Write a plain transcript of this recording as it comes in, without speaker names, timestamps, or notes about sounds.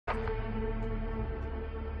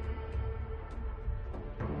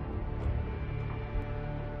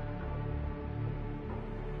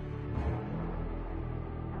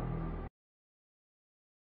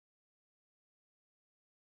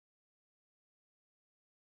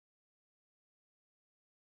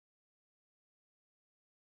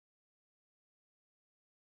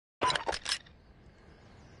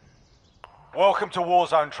Welcome to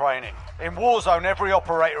Warzone training. In Warzone, every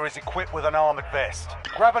operator is equipped with an armored vest.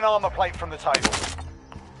 Grab an armor plate from the table.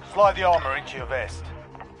 Slide the armor into your vest.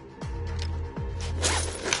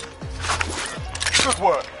 Good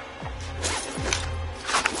work.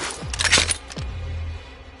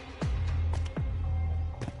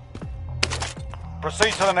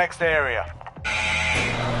 Proceed to the next area.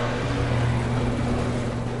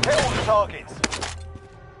 Hit all the targets.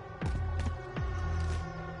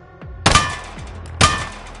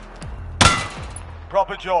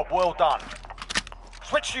 Proper job, well done.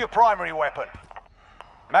 Switch to your primary weapon.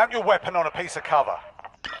 Mount your weapon on a piece of cover.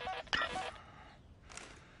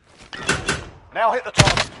 Now hit the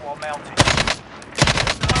target while mounted.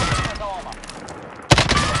 Armor.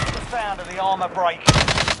 The sound of the armor breaking.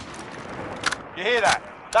 You hear that?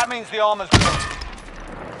 That means the armor's broken.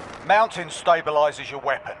 Mounting stabilizes your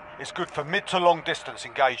weapon. It's good for mid to long distance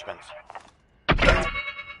engagements.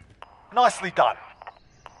 Nicely done.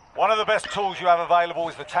 One of the best tools you have available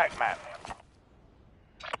is the TAC map.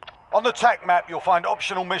 On the TAC map, you'll find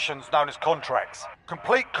optional missions known as contracts.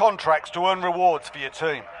 Complete contracts to earn rewards for your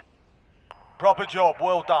team. Proper job,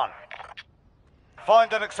 well done.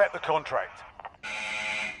 Find and accept the contract.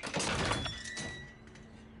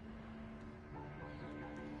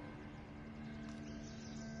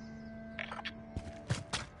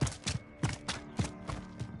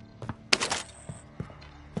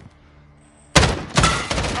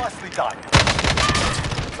 Nicely done.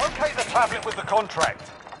 Locate the tablet with the contract.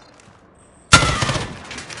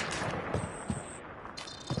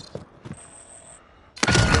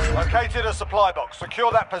 Located a supply box.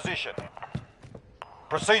 Secure that position.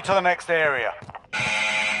 Proceed to the next area.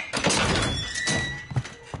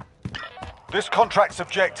 This contract's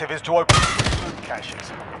objective is to open loot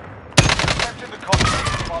caches. Accepting the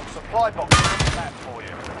contract mark supply box on the map for you.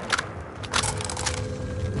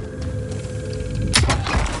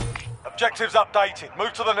 Objectives updated.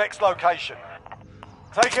 Move to the next location.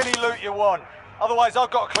 Take any loot you want. Otherwise,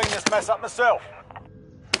 I've got to clean this mess up myself.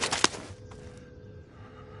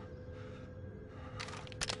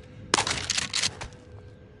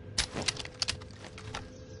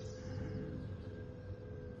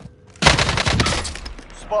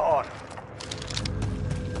 Spot on.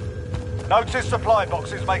 Notice supply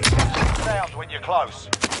boxes make sound when you're close.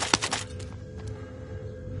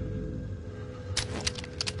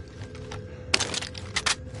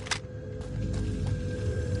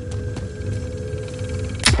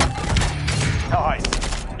 Nice.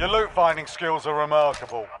 Your loot finding skills are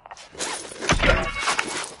remarkable.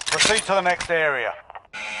 Proceed to the next area.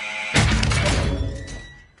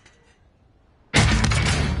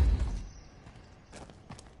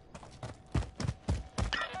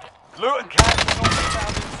 Loot and cash can all be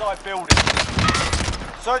found inside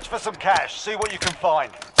buildings. Search for some cash, see what you can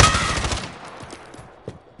find.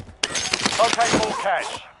 Okay, more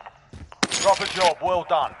cash. Proper job, well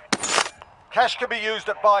done. Cash can be used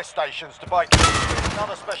at buy stations to buy keys and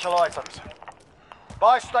other special items.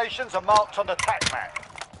 Buy stations are marked on the TAC map.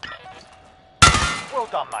 Well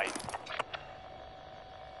done, mate.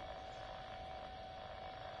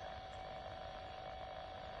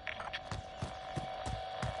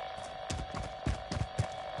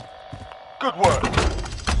 Good work.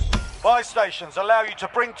 Buy stations allow you to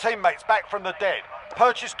bring teammates back from the dead,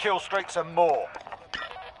 purchase kill streaks and more.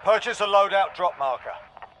 Purchase a loadout drop marker.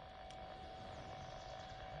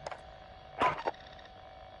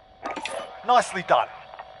 Nicely done.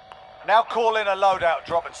 Now call in a loadout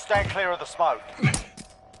drop and stand clear of the smoke.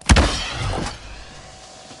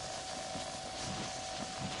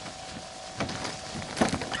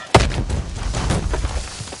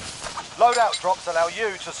 Loadout drops allow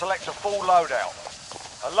you to select a full loadout.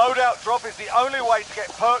 A loadout drop is the only way to get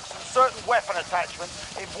perks and certain weapon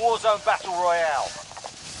attachments in Warzone Battle Royale.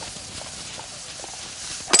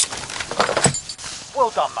 Well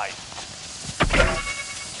done, mate.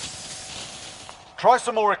 Try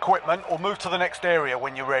some more equipment or move to the next area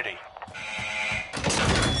when you're ready.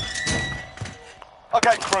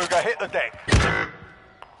 Okay, Kruger, hit the deck.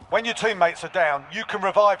 When your teammates are down, you can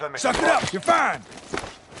revive them. Suck it up, you're fine.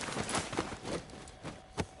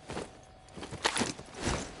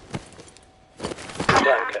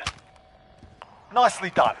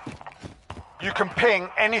 Nicely done. You can ping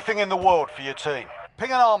anything in the world for your team.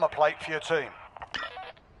 Ping an armor plate for your team.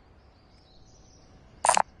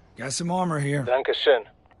 Got some armor here. Dankeschön.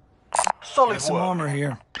 Solid Got some work. armor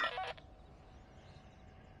here.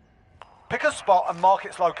 Pick a spot and mark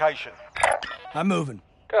its location. I'm moving.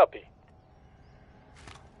 Copy.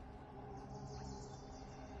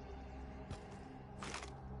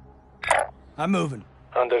 I'm moving.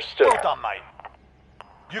 Understood. Well done, mate.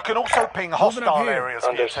 You can also ping Moving up hostile here. areas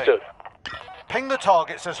for your team. Understood. Ping the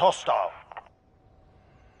targets as hostile.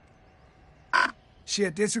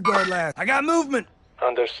 Shit, disregard last. I got movement.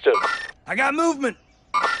 Understood. I got movement.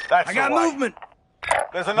 That's I got the way. movement.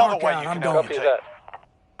 There's another Mark way out, you I'm can going. help Copy your team.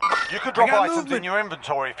 that. You can drop got items movement. in your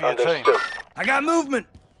inventory for your team. Understood. I got movement.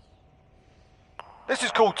 This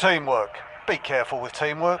is called teamwork. Be careful with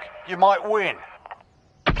teamwork. You might win.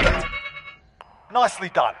 Nicely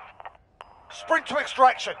done. Sprint to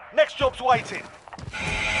extraction. Next job's waiting.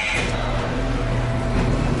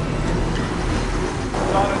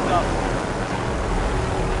 Done and done.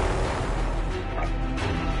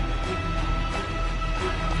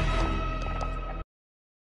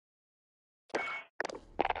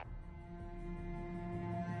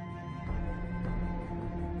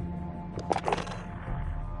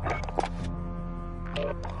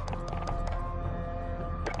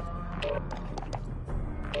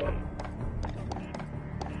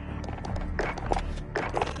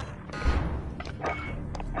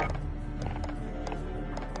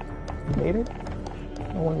 Made it?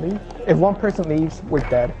 No one leaves? If one person leaves, we're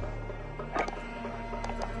dead.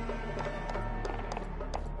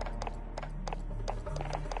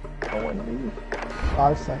 No one leaves.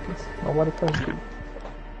 5 seconds. Nobody first leave.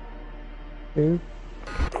 2.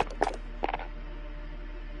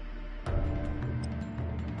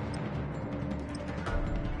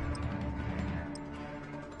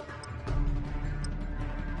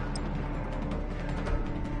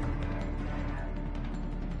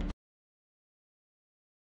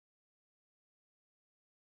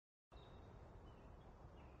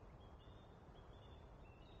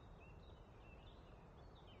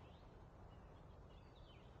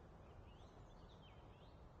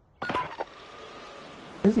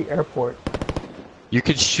 Where's the airport? You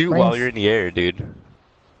can shoot Nice. while you're in the air, dude.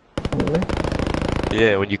 Really?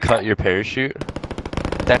 Yeah, when you cut your parachute.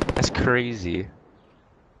 That's crazy.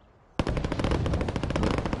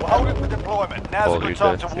 We're holding for deployment. Now's a Hold good your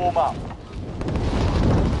time death, to dude. warm up.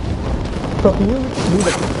 So can you do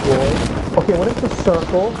the deploy? Okay, what if the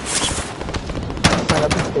circle outside of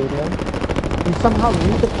the stadium? You somehow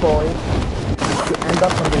redeploy to end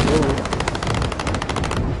up on the roof.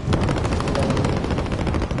 And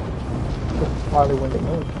then probably when they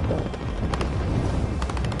move.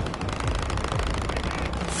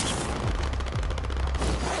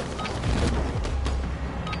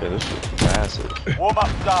 Yeah, this is massive. Warm up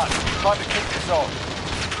done. Time to kick this on.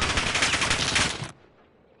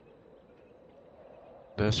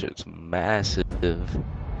 This shit's massive.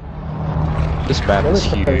 This map is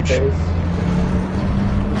Military huge. base.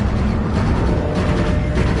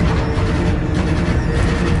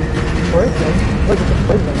 Prison? Look at the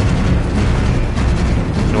prison.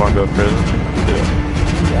 You wanna go to prison?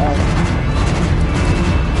 Yeah. Yeah.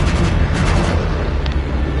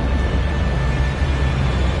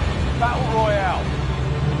 Battle Royale.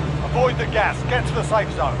 Avoid the gas. Get to the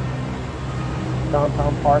safe zone.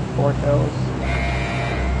 Downtown Park, Fort Hills.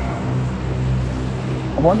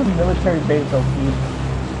 I want the military base though, Pete.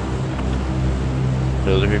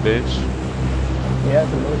 Military base? Yeah,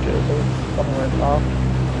 the military base. Somewhere in top.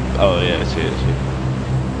 Oh yeah, I see it, I see it.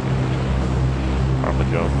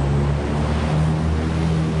 Armadillo.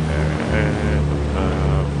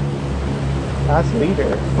 That's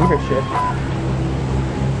leadership.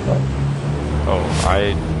 What?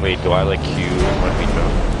 Oh, wait, do I like queue when we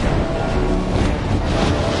jump?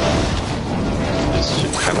 This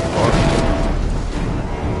shit's kind of fun.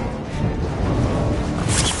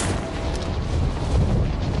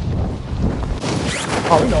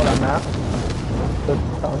 Oh, we know that map. The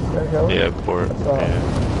Township Hill. Yeah, port. That's, Yeah.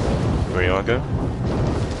 Where you wanna go?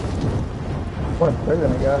 What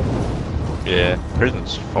prison, I guess. Yeah,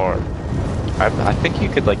 prison's far. I think you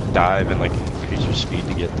could like dive and like increase your speed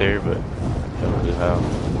to get there, but I don't know how.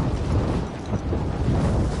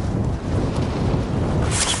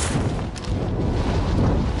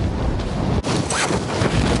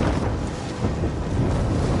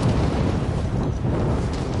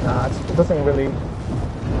 Nah, it doesn't really.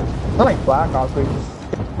 It's not like Black Ops where you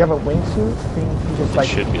have a wingsuit, I think you just It like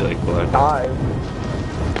should be like black. dive.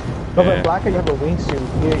 No, but Yeah. in Black Ops you have a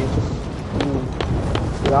wingsuit. Here you just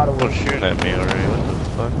without a They're wingsuit. shooting at me already. What the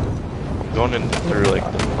fuck? I'm going in through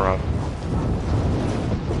like the front.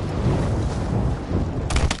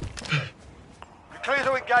 Clear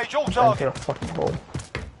to engage all Into targets. a fucking hole.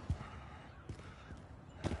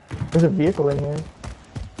 There's a vehicle in here.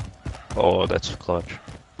 Oh, that's clutch.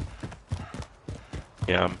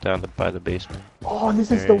 Yeah, I'm down by the basement. Oh,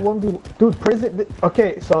 this is the Area. 1v... Dude, prison...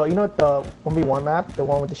 Okay, so you know the 1v1 map? The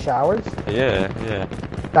one with the showers? Yeah, yeah.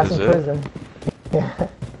 That's Is in it? prison. Yeah.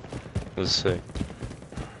 That's sick.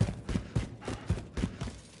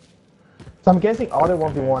 So I'm guessing all the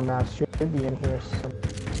 1v1 maps should be in here.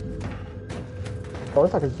 Oh,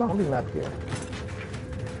 it's like a zombie map here.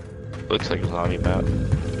 Looks like a zombie map.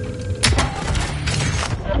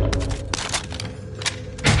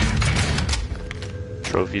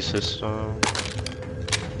 Trophy system.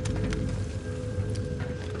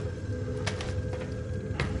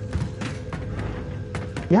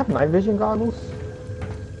 You have night vision goggles?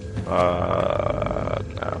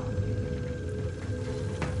 No.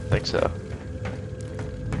 Think so.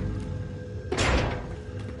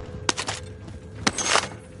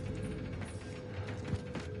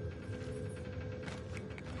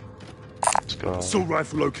 Let's go. Assault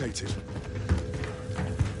rifle located.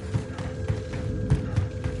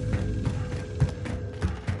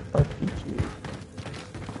 RPG.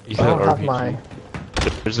 You I got don't have RPG. my...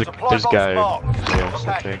 There's Supply a box guy marked. yeah, Support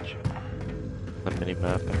something. package. The mini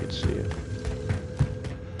map, I can see it.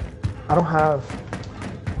 I don't have...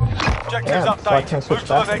 Objectives Yeah, so I updated. can't switch Move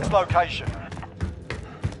to back the next now. location.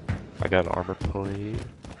 I got an armor plate.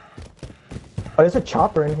 Oh, there's a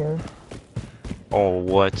chopper in here. Oh,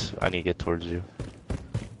 what? I need to get towards you.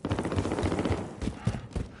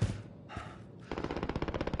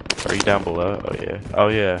 Are you down below? Oh yeah. Oh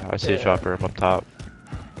yeah, I see a chopper. I'm up top.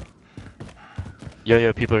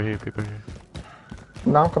 Yeah, people are here, people are here.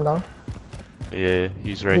 Come down, come down. Yeah,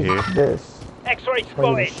 he's right here. This. X-ray Or use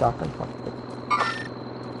spotted. a shotgun. Fuck it.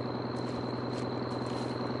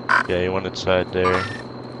 Yeah, he went inside there.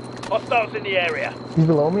 Hostiles in the area. He's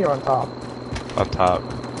below me or on top? On top.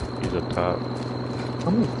 He's up top.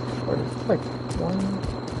 How many? It's like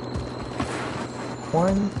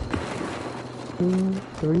one, two,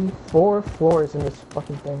 three, 4 floors in this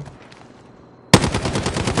fucking thing.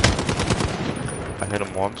 I hit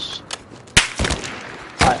him once.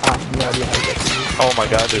 I have no idea how to get to you. Oh my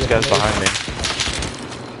god, there's guys behind me.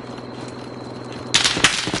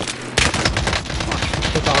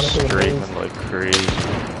 It's honestly amazing. Screaming like crazy.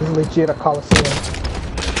 This is legit a coliseum.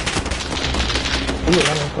 Ooh,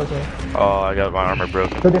 running towards me. Oh, I got my armor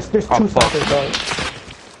broken. So there's two Oh, fuck. snipers though.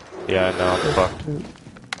 Yeah, I know, I'm fucked.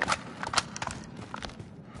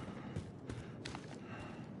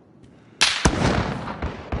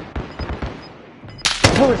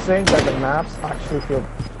 People were saying that the maps actually feels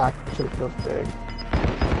big.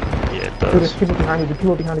 Yeah, it Dude, there's does. people behind you, there's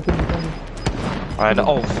people behind you, people behind you. I know.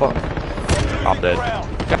 Oh, fuck. I'm dead.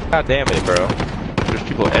 God damn it, bro. There's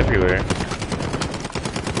people everywhere.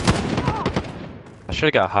 I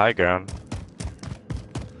should've got high ground.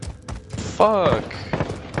 Fuck.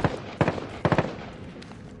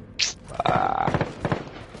 Ah.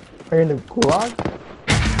 Are you in the gulag?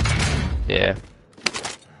 Yeah.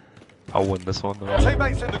 I'll win this one though.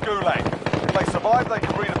 Teammates in the gulag. If they survive, they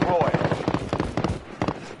can redeploy.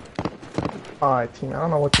 Alright, team, I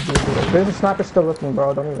don't know what to do here. There's a sniper still looking,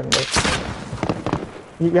 bro. Don't even look.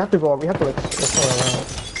 We have to go. We have to like go around.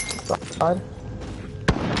 Side.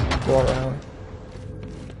 Go around.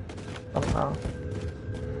 Somehow.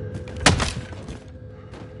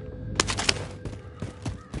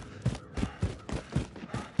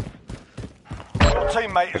 Your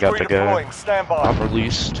teammate is got the guy. redeploying. Stand by. I'm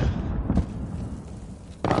released.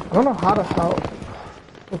 I don't know how to help.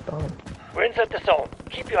 Hold on. We're inside the zone.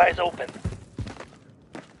 Keep your eyes open.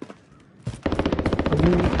 Are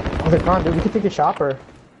you... Oh, they're gone, dude. We can take a chopper.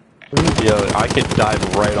 Yo, I could dive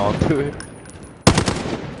right onto it.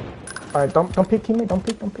 Alright, don't peek, teammate. Don't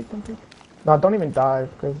peek. No, don't even dive,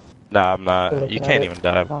 because Nah, I'm They're not. looking You at can't it. even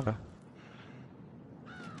dive on it.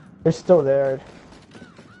 they're still there.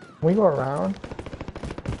 Can we go around?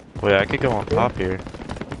 Wait, I could go on top here.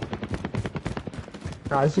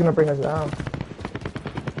 Nah, this is gonna bring us down.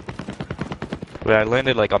 Wait, I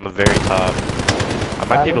landed like on the very top. I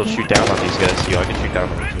might be able to shoot down on these guys. Yo, I can shoot down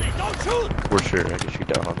on these guys. For sure, I can shoot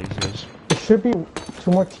down on these guys. There should be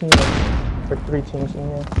 2 more teams, or 3 teams in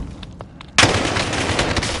here.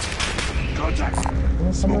 Contact.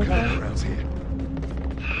 Smoke rounds here.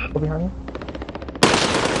 Go behind you.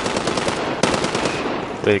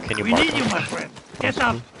 Wait, can you mark them? my friend. Get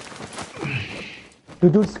up. The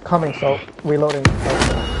dude's coming, so reloading.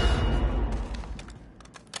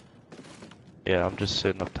 Yeah, I'm just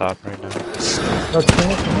sitting up top right now. No,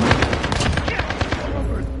 teammates.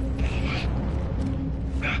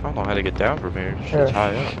 I don't know how to get down from here. Shit's Here.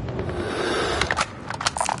 high up.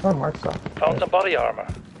 Oh, Mark's up. Found some body armor.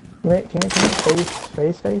 Teammate.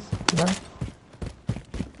 Face. Behind.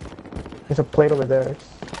 There's a plate over there.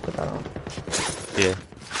 Just put that on. Yeah.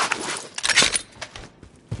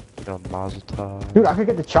 Got a Mazel tov. Dude, I could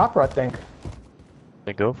get the chopper, I think.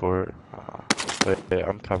 Then go for it. Wait,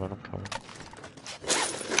 I'm coming. Get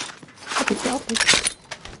the chopper.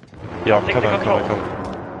 Yeah, I'm Take coming. the control.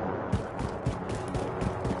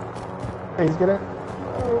 He's getting.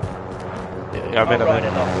 Yeah, I'm in. Right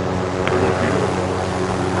enough.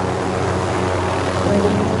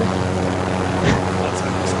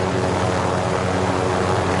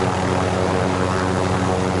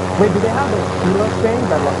 Wait, do they have the Hilo thing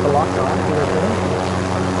that the locks on?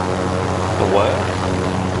 The what?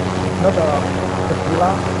 No, the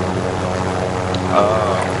Hilo.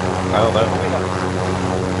 I don't know.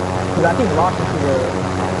 Because I think locked into the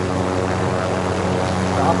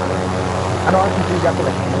shop. I know RPG you got to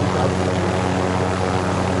like move out.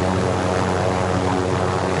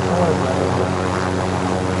 Someone is letting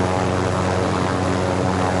me.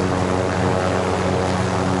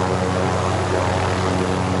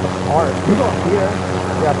 Hard. You go here.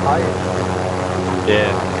 Yeah, tired.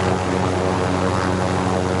 Yeah.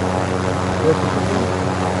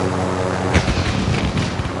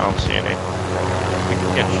 I don't see any. We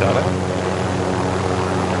can get shot at.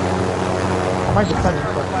 I might just send him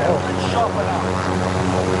for Sharpen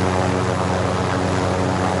up.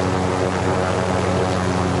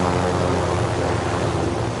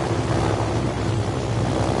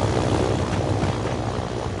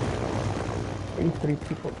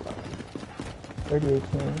 people.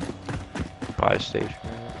 38 teams. Buy station.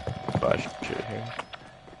 Buy some shit here.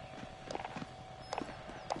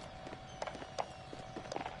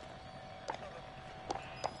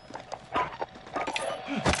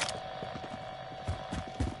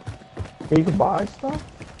 You can buy stuff?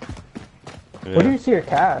 Yeah. Where do you see your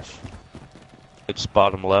cash? It's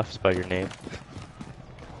bottom left by your name.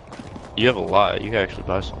 You have a lot. You can actually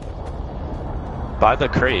buy some. Buy the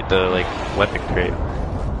crate, the like weapon crate.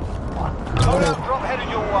 Loadout drop heading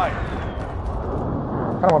your way.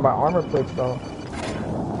 I don't want to buy armor plates though.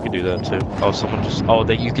 You can do that too. Oh, someone just. Oh,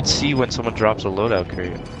 that you can see when someone drops a loadout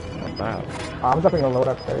crate. Wow. I'm dropping a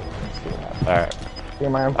loadout crate. Alright. See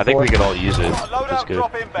my M4. I think we could all use it. Loadout That's good.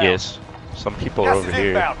 drop inbound. Yes. Some people are Gas over is here.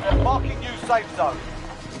 inbound. Marking new safe zone.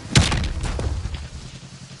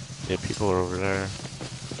 Yeah, people are over there.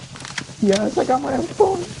 Yes, I got my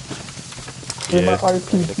M4. Yeah, my I'm gonna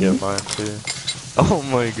RPG. get mine too. Oh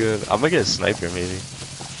my god. I'm gonna get a sniper maybe.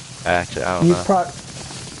 Actually, I don't You know.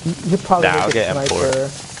 you probably Nah, make I'll a get sniper.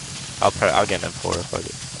 M4. I'll get an M4 if I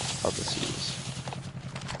get. I'll just use.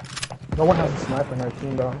 No one has a sniper in their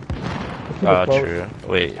team though. Keep it close. True.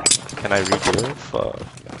 Wait, can I redo? Fuck.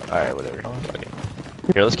 Alright, whatever. Fuck it.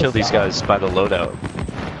 Here, let's kill these guys by the loadout.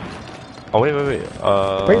 Oh, wait.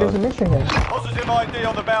 Wait, there's a mission here. Positive ID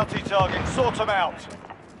on the bounty target. Sort them out.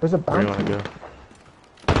 There's a Where do you bounty. wanna go?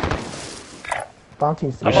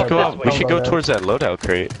 Bounties. We should go. this way. We should go there. towards that loadout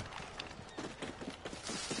crate.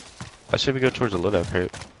 I say we go towards the loadout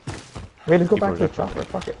crate. Wait, let's go People back to are the chopper.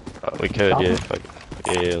 Fuck it. We could, Chopper? yeah. Fuck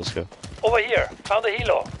it. Yeah, let's go. Over here. Found a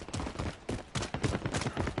helo.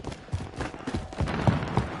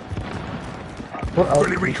 What else?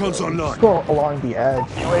 Friendly recon's online. Let's go along the edge.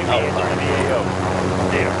 UAV is on the AO.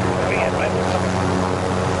 There. Coming in right with cover.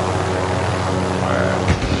 Alright.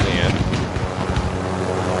 See ya.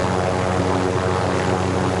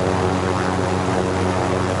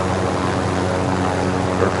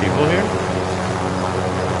 Are people here?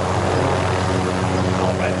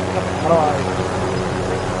 Alright, cover. How do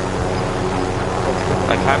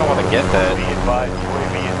I kind of want to get that. Be advised,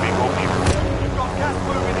 UAV is being opened. You've got gas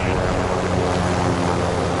moving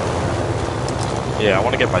in. Yeah, I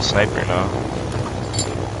want to get my sniper now.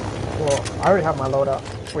 well, I already have my loadout.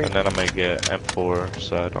 Wait, And then I'm gonna get M4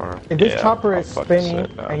 sidearm. if this Yeah, chopper I'm is fucking spinning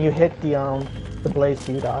set now. and you hit the blades,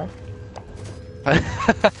 you die.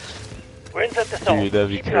 We're inside the zone. Dude, that'd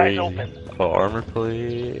be Keep your eyes crazy. open. Oh, armor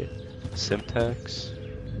plate, Simtex,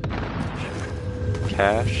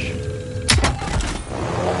 cash.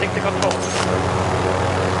 I'll take the control.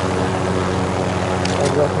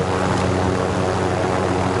 Exactly.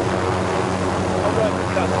 Alright,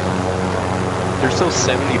 cut. There's still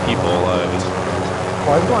 70 people alive.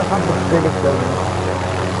 Well, let's go on top of the biggest building.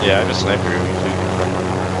 Yeah, I have a sniper. We can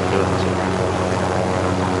kill this.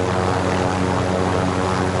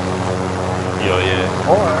 Yo, yeah.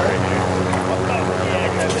 Or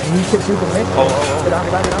Yeah, you could do the mission. Oh. Get down.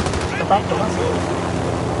 Step out.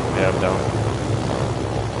 Yeah, I'm down.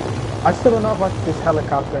 I still don't know about this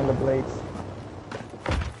helicopter and the blades.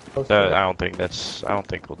 I don't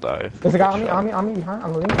think we'll die. There's a guy on me behind.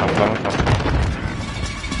 I'm leaving. I'm coming.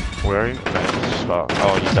 Where are you? Spot.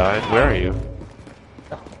 Oh, you died? Where are you?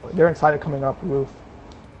 They're inside it coming up roof.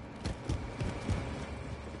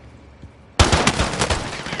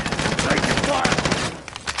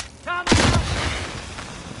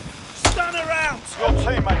 Stun around. Your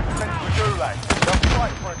teammate was sent to the gulag. They'll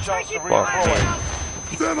fight for a chance to redeploy.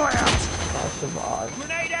 Thermite out! I survived.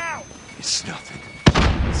 Grenade out. It's nothing.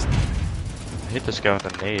 hit this guy with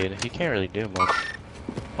a nade. He can't really do much.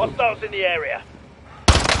 Hostiles in the area.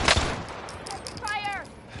 Fire!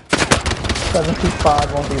 75,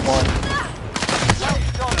 1v1.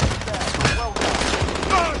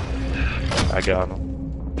 I got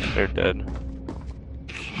him. They're dead.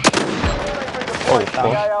 Oh,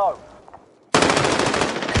 fuck.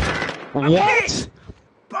 What?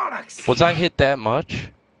 Was I hit that much?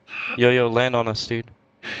 Yo, land on us, dude.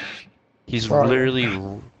 He's literally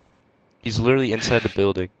inside the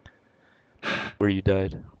building where you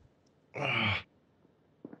died.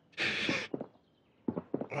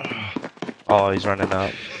 Oh, he's running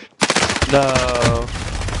out. No.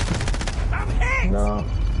 No.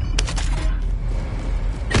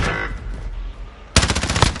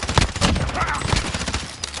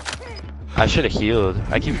 I should have healed.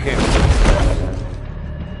 I keep hearing.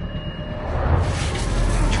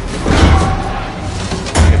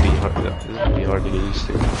 This is gonna be hard to get used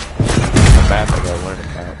to. The map I gotta learn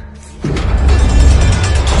about.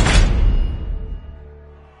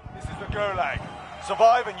 This is the Gulag.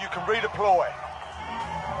 Survive and you can redeploy.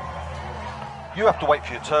 You have to wait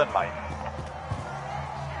for your turn, mate.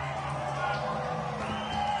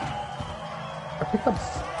 I picked up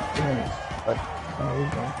skins, but no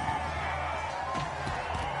reason.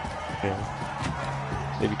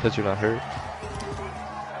 Yeah. Maybe because you're not hurt.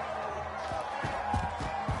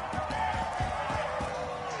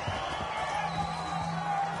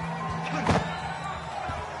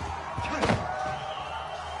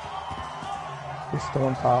 He's still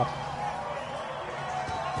on top.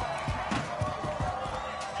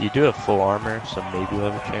 You do have full armor, so maybe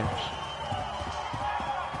you'll have a chance.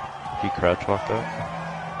 If you crouch walk up.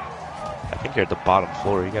 I think you're at the bottom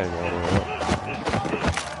floor, you gotta go all the way up.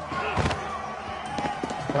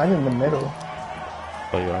 I'm in the middle.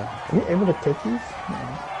 Oh, you are? Are you able to take these? No.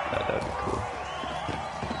 That'd be cool.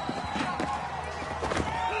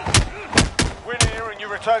 Win here and you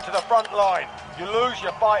return to the front line. You lose,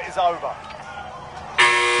 your fight is over.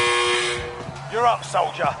 You're up,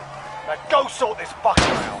 soldier. Now go sort this fucker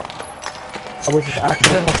out. I wish this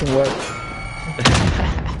actually fucking worked.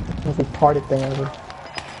 Most retarded thing ever.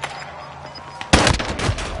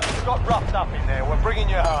 You got roughed up in there. We're bringing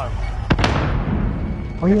you home.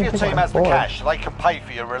 Oh, If your team has the cash, they can pay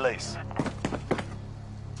for your release.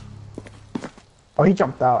 Oh, he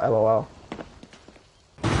jumped out, lol.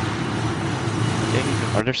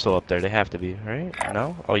 Oh, they're still up there. They have to be, right?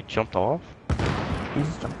 No? Oh, he jumped off? He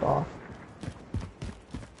just jumped off.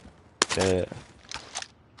 Yeah.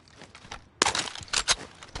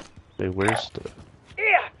 Wait, where's the...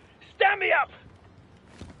 Here! Stand me up!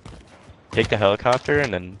 Take the helicopter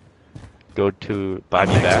and then go to... buy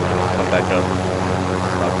me back and come back up.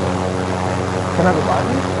 Can I revive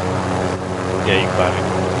you? Yeah, you can buy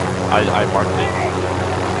me. I marked it.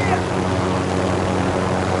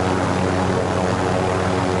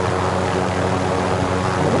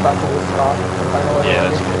 I'm about to stop. Yeah,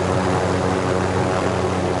 that's good.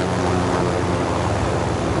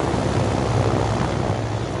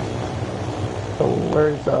 So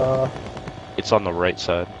where's It's on the right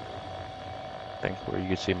side. I think where you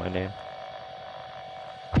can see my name.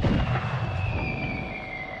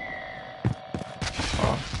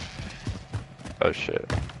 Oh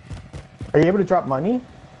shit. Are you able to drop money?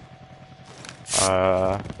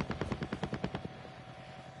 Uh,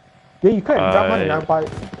 Yeah, you could drop money. And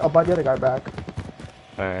I'll buy the other guy back.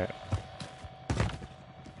 alright.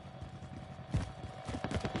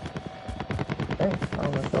 Thanks. I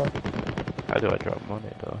don't know. Sure. How do I drop money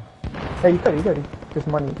though? Yeah, you could. Just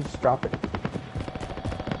money. You just drop it.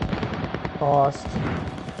 Cost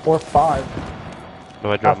 4 or 5. How do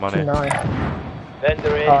I drop money? 2.9.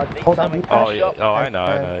 Vendor in. Need hold on, something you- Oh cash yeah. up. Oh, I know.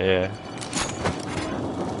 Yeah.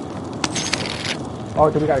 Oh,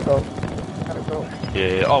 do we gotta go? Gotta go.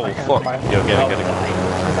 Yeah. Oh I can't fuck. buy it. Yo, get it. It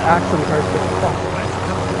actually hurts. Fuck.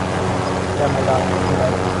 Yeah, my god.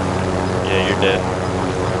 Yeah, you're dead.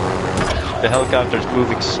 The helicopter's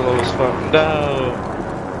moving slow as fuck. No.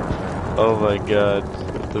 Oh my god.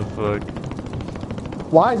 What the fuck?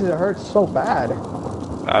 Why does it hurt so bad?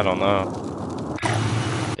 I don't know.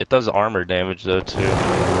 It does armor damage though too.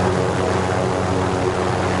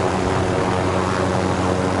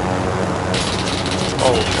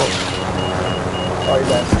 Oh fuck. Oh, you're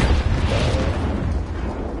dead.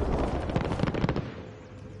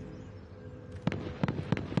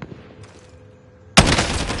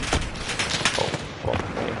 Oh fuck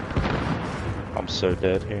me. I'm so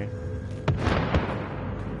dead here.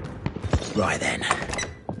 Right then.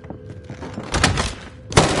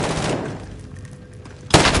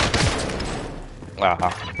 Aha.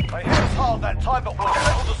 They hit us hard that time, but we'll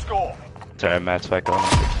settle the score. Sorry, Matt's back on.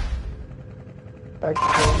 back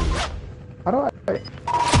home. How do I?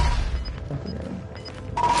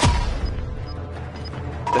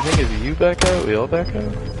 I think if you back out, we all back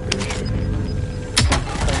out. Pretty sure.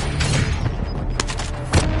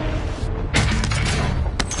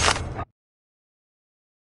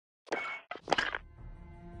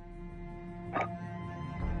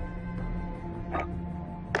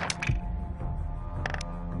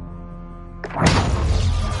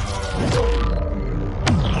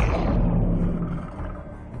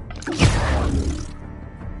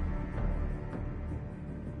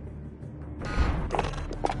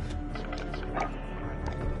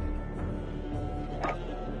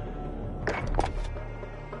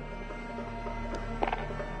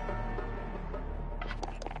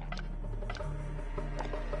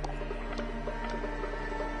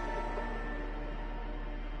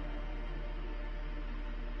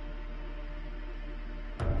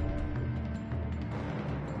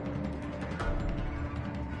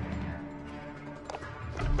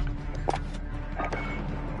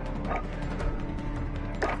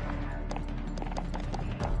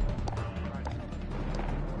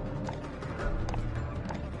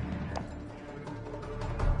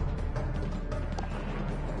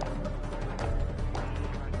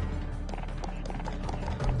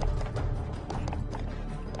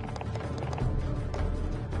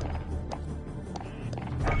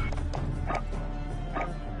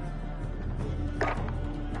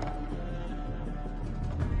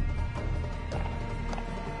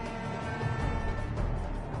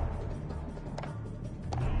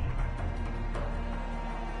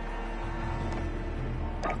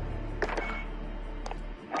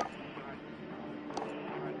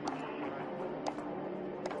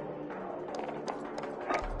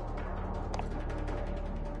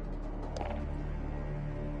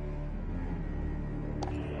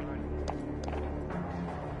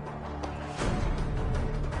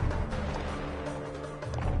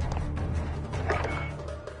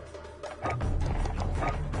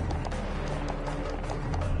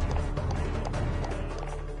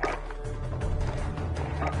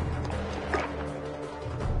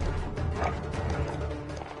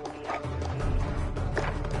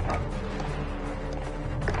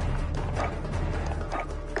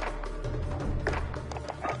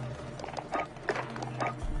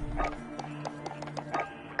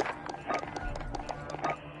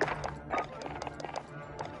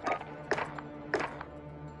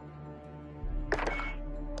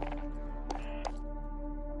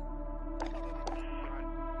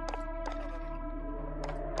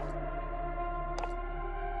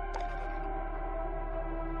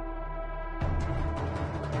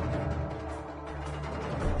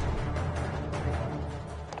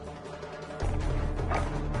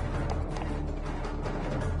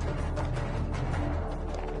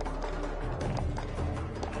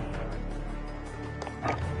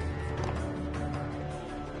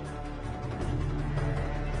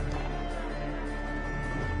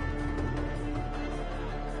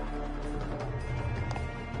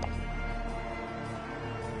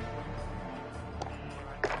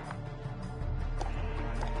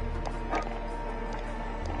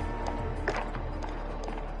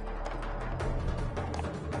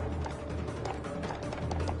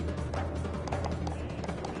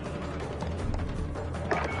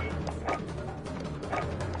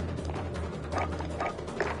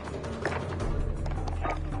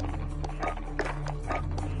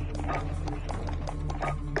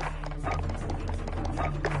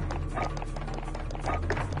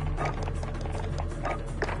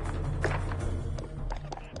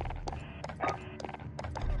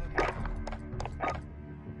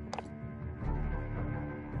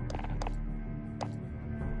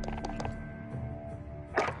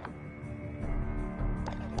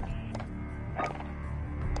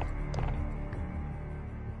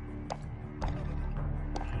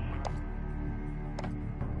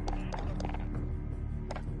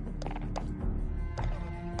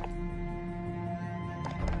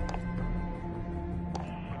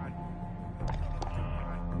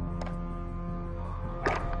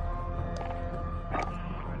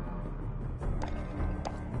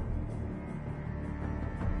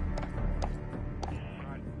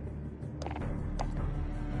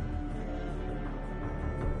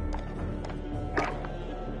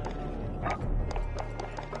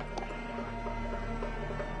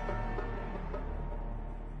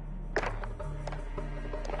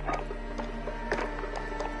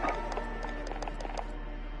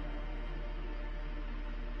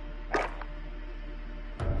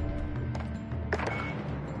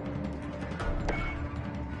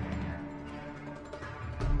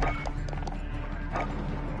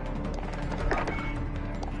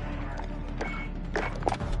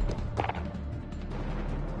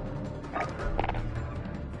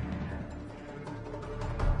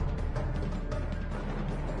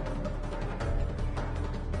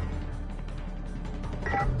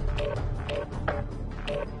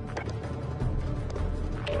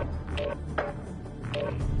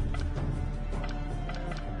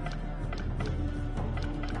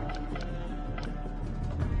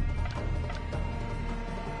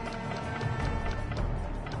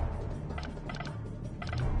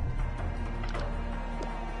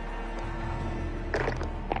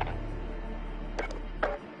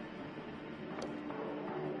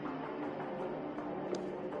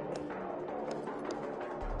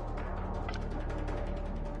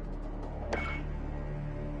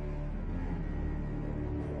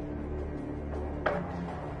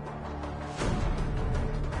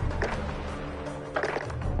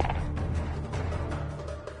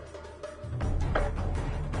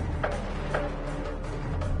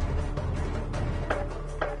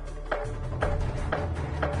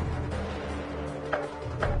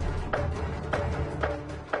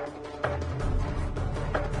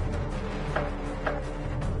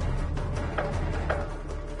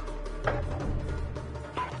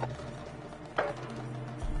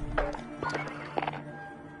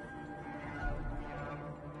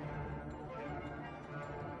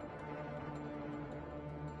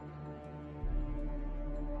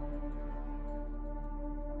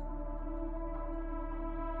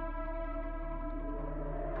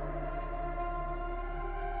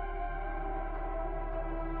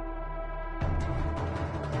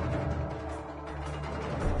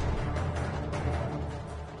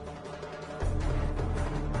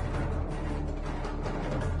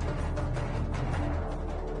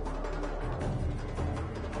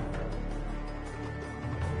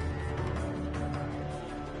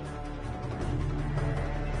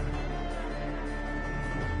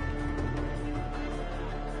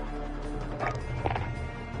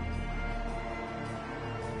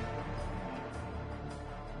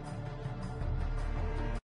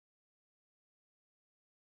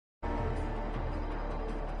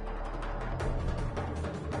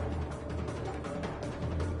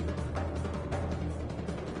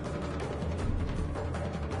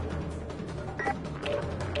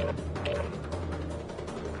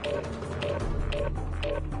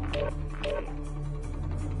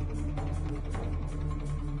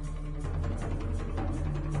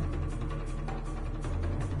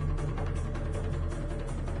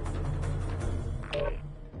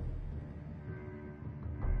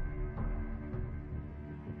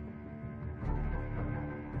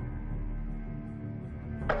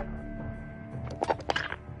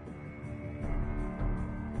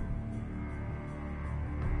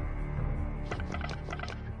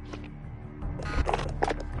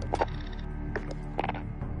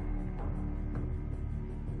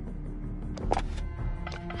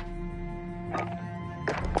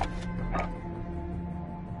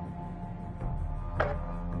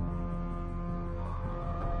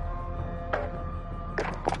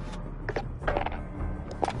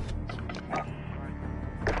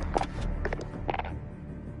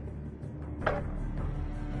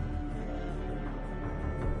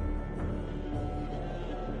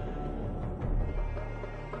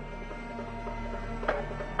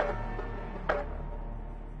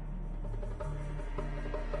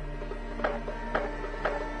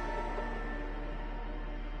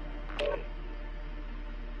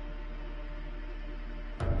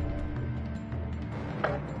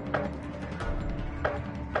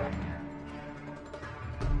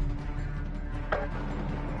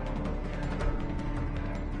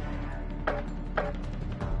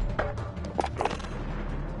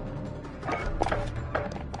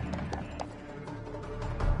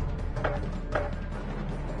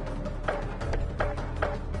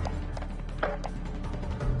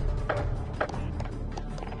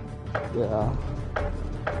 Yeah.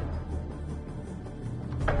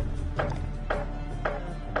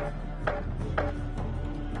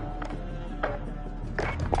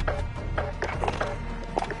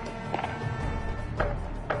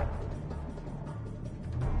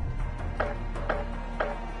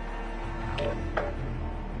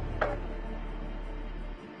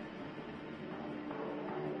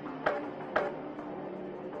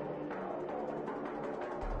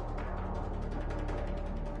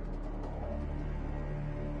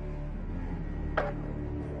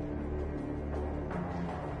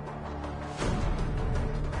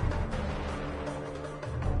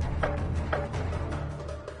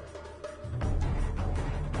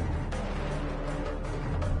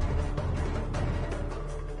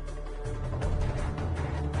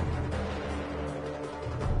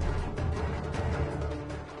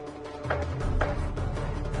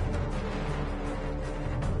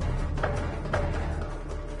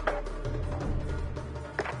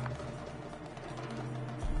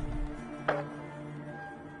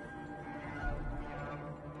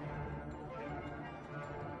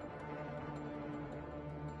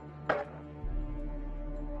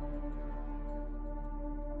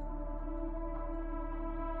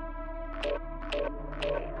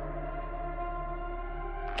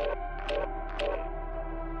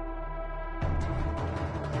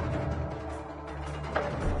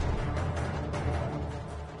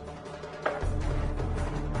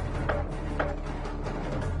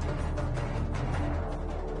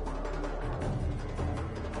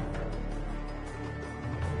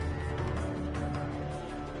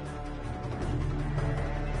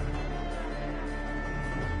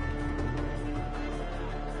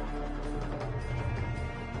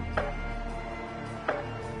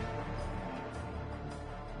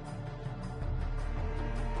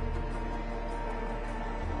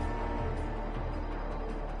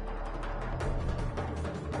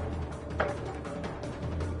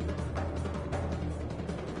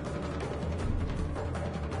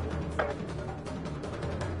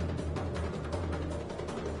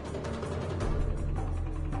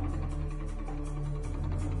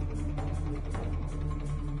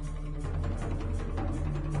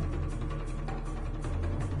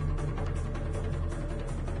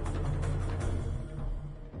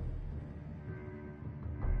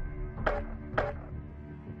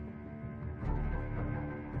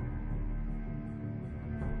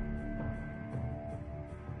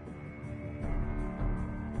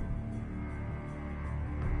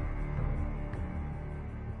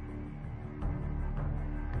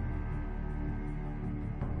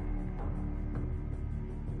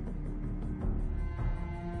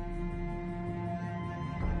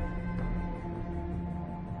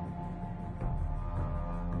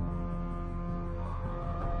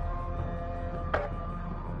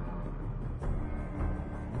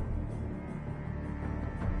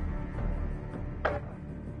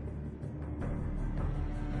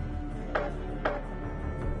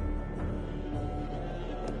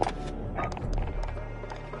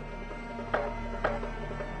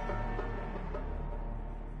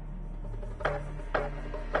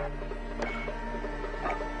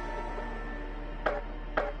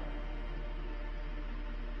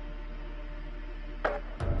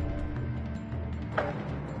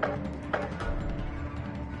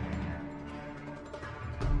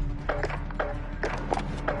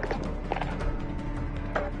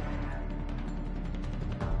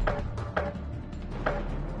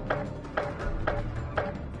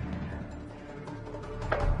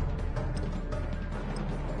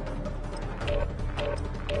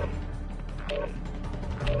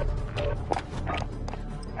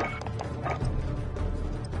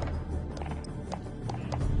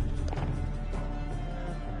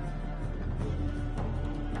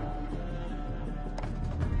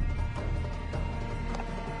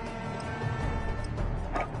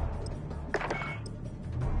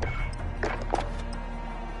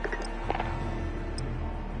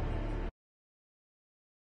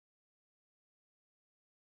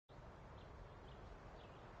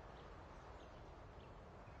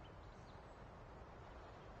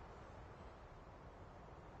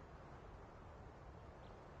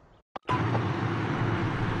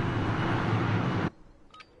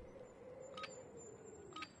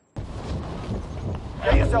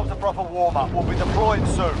 Get yourself a proper warm-up. We'll be deploying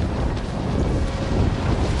soon.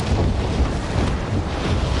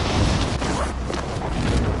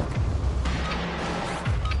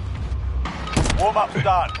 Warm-up's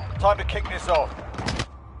done. Time to kick this off.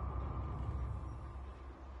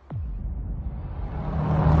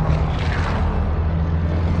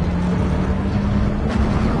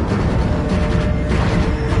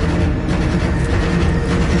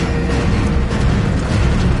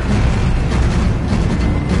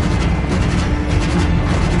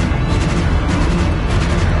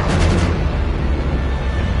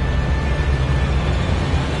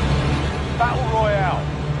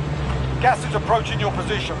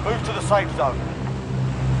 safe zone.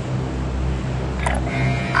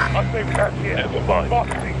 I think that's it. Never mind.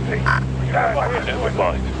 Never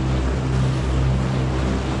mind.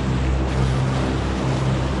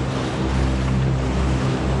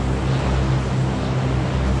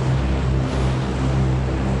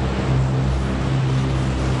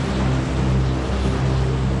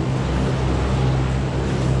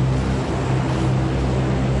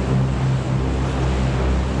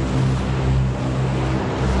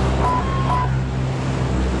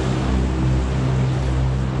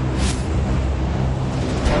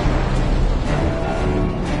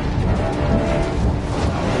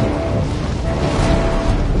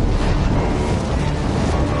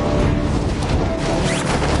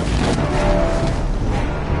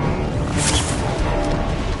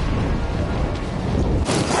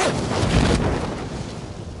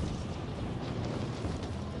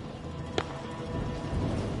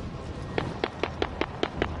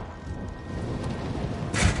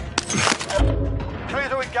 Clear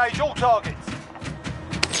to engage all targets.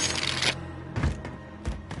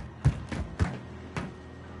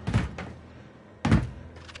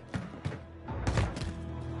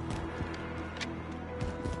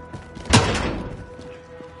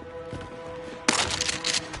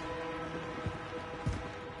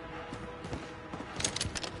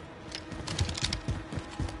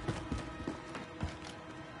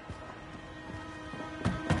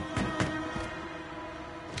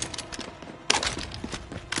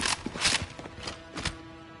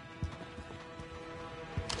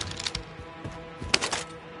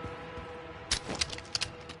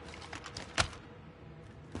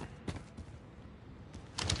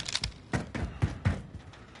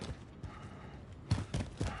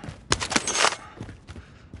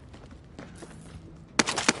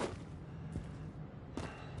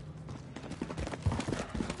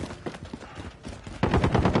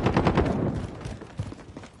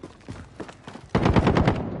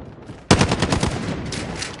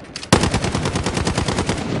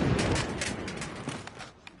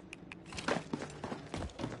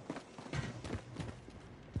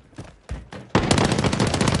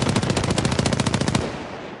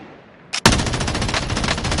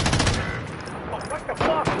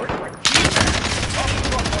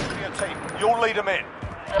 You'll lead them in.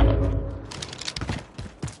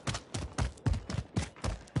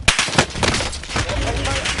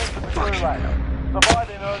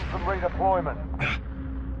 Surviving earned from redeployment.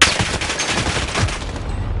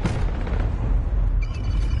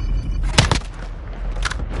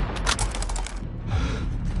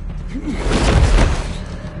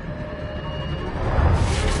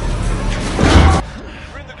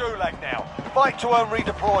 You're in the gulag now. Fight to earn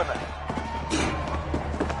redeployment.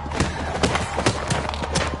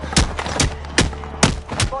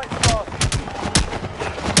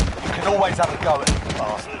 Always have a go at these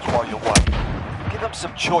bastards while you're waiting. Give them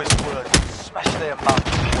some choice words and smash their mums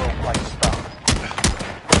with well-played stuff.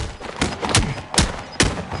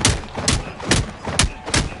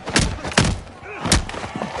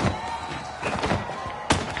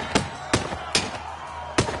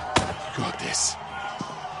 You got this.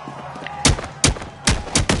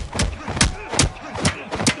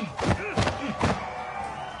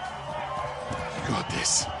 You got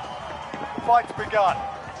this. The fight's begun.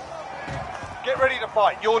 Get ready to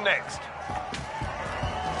fight. You're next.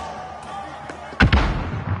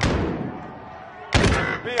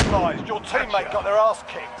 Be advised, your teammate got their ass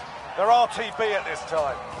kicked. They're RTB at this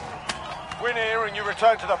time. Win here and you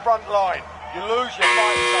return to the front line. You lose, you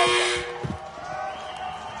fight, soldier.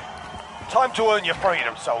 Time to earn your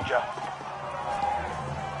freedom, soldier.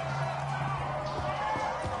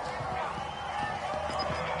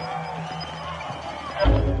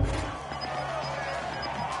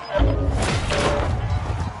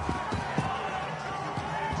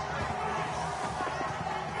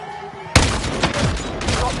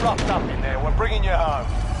 Roughed up in there, we're bringing you home.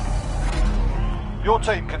 Your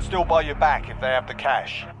team can still buy you back if they have the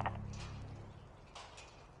cash.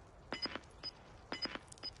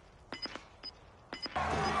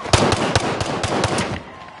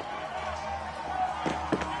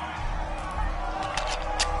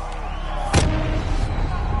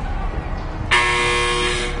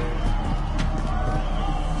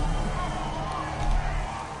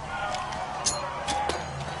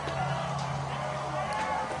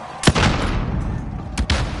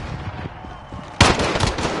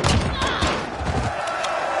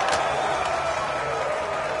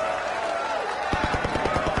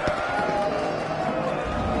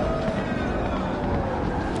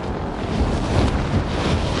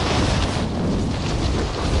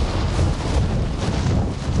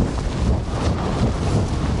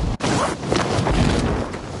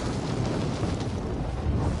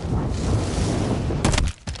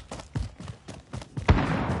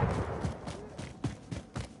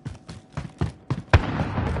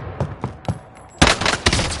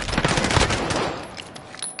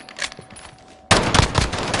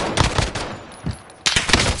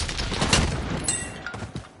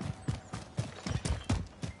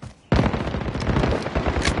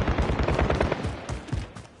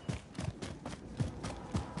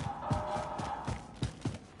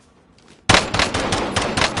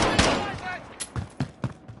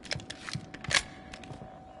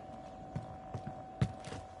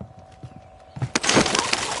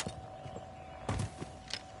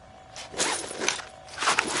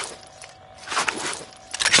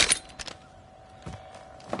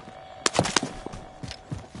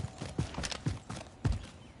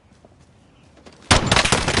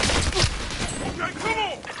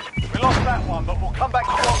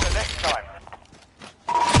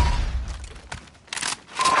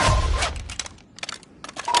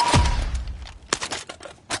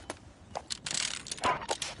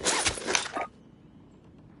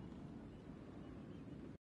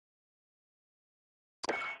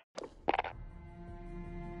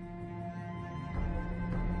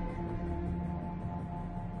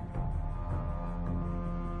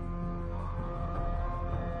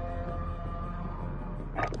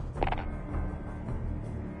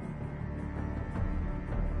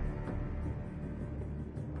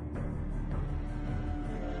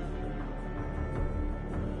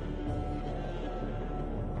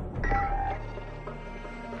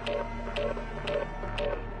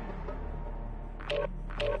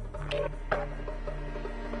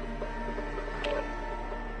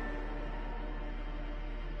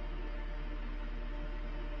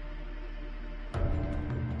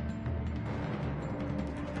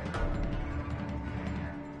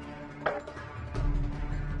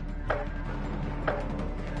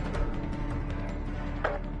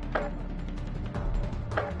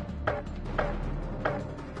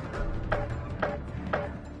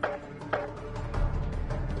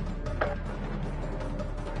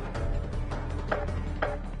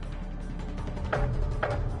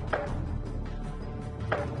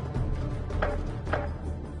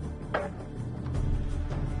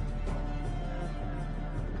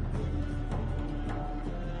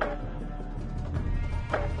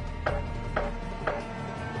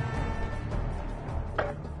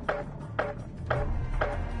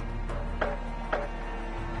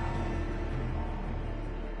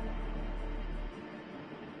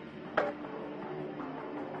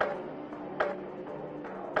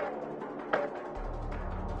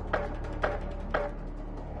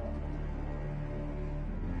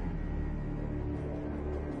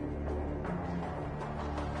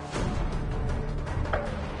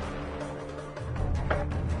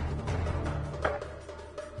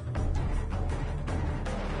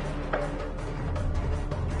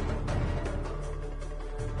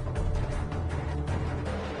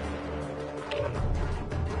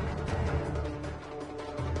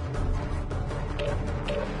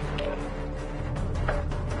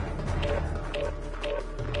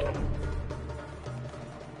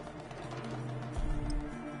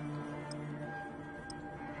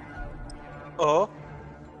 Uh-huh.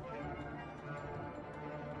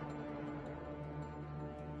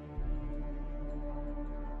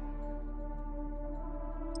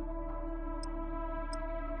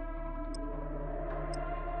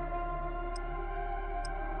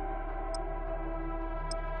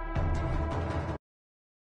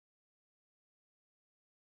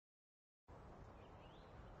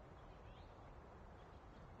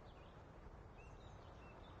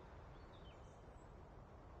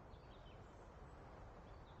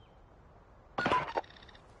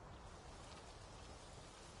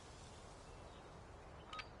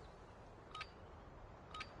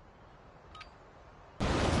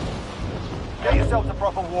 Get yourself to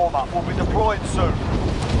proper warm-up. We'll be deploying soon.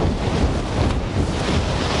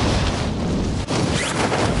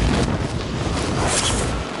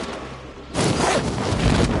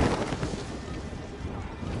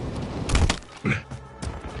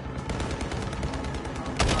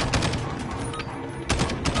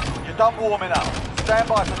 You're done warming up. Stand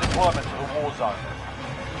by for deployment to the war zone.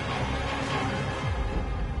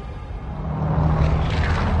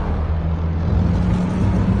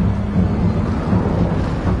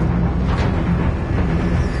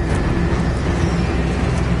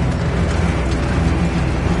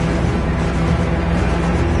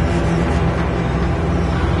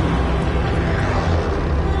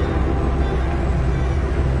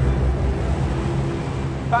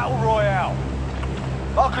 Battle Royale.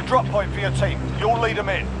 Mark a drop point for your team. You'll lead them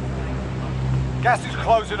in. Gas is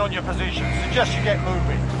closing on your position. Suggest you get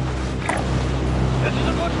moving. This is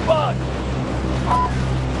a good spot.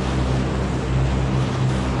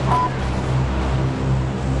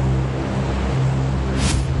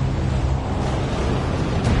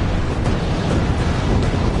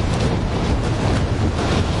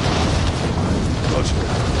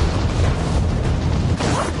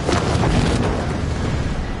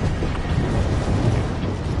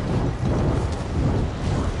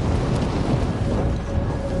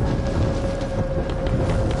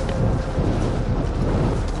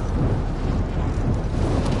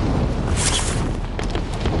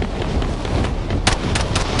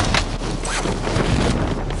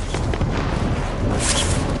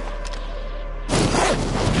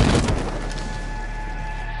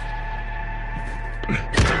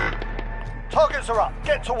 Targets are up.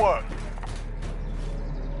 Get to work.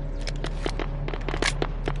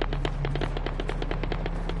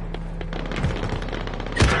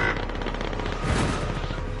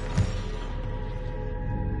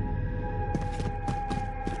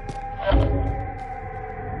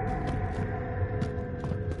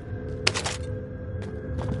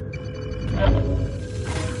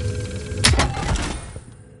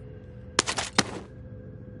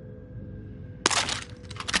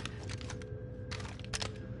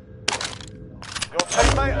 Your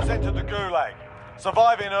teammate has entered the Gulag.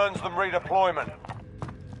 Surviving earns them redeployment.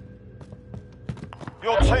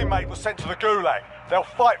 Your teammate was sent to the Gulag. They'll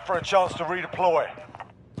fight for a chance to redeploy.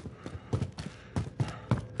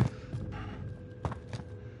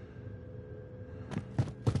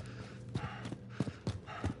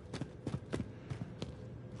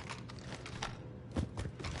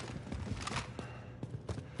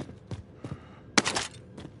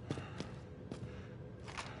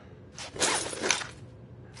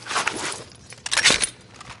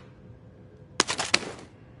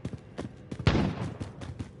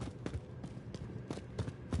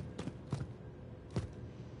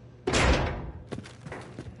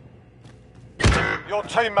 Your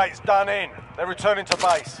teammate's done in. They're returning to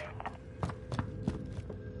base.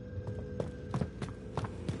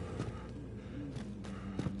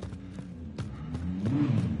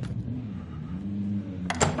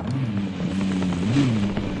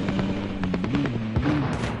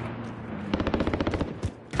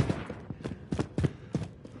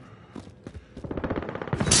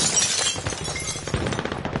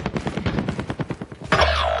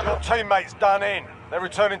 Your teammate's done in. They're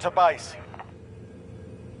returning to base.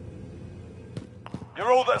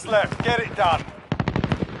 You're all that's left. Get it done.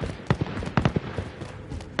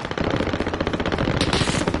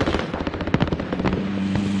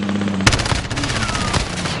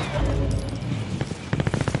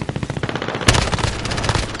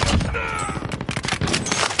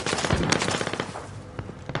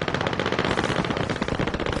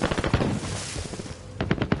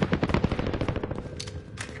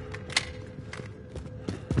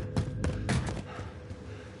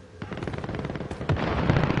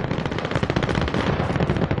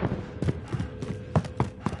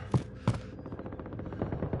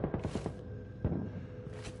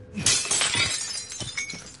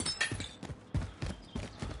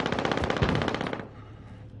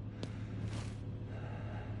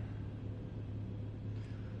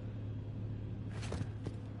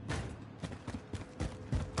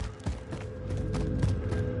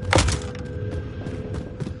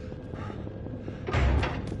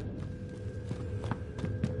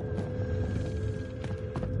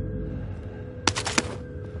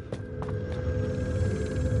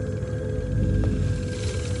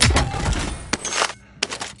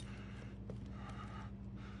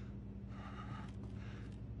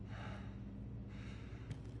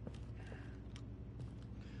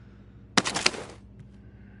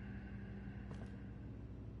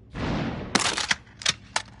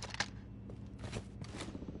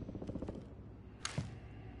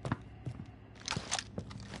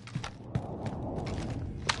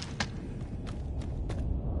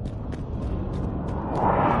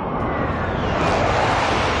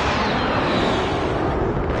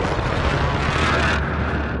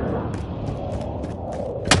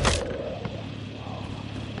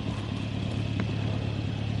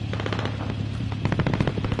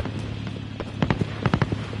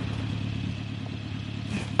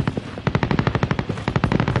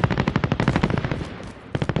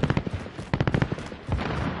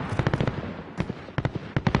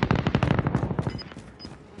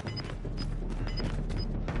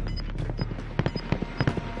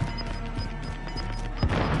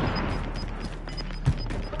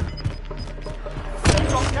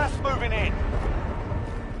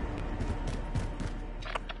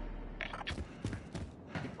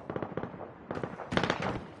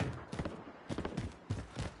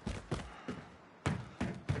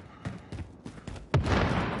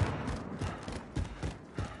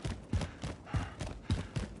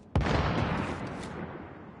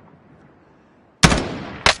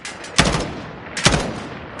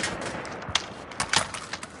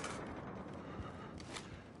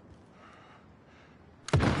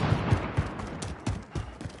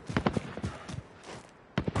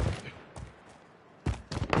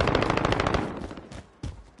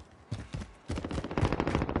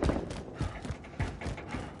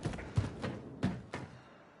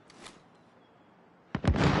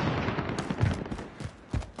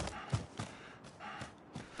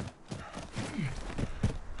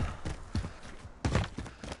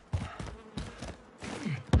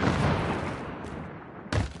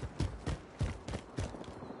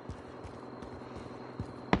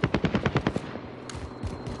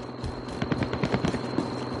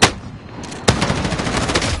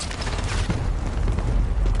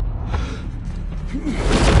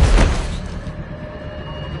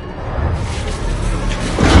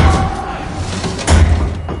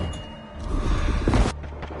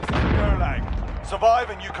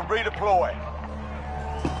 Survive and you can redeploy.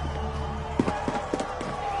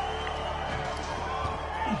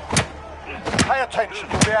 Pay attention,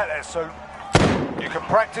 you'll be out there soon. You can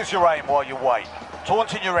practice your aim while you wait.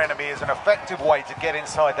 Taunting your enemy is an effective way to get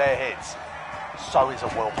inside their heads. So is a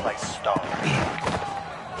well-placed stone.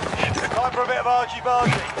 Time for a bit of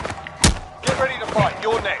argy-bargy. Get ready to fight,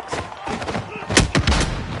 you're next.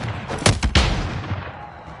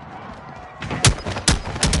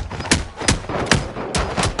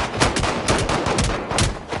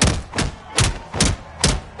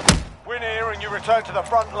 Win here and you return to the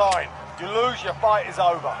front line. You lose, your fight is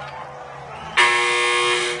over.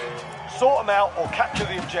 Sort them out or capture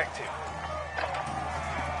the objective.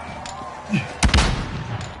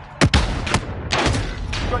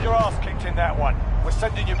 You got your ass kicked in that one. We're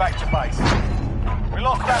sending you back to base. We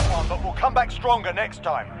lost that one, but we'll come back stronger next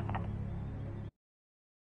time.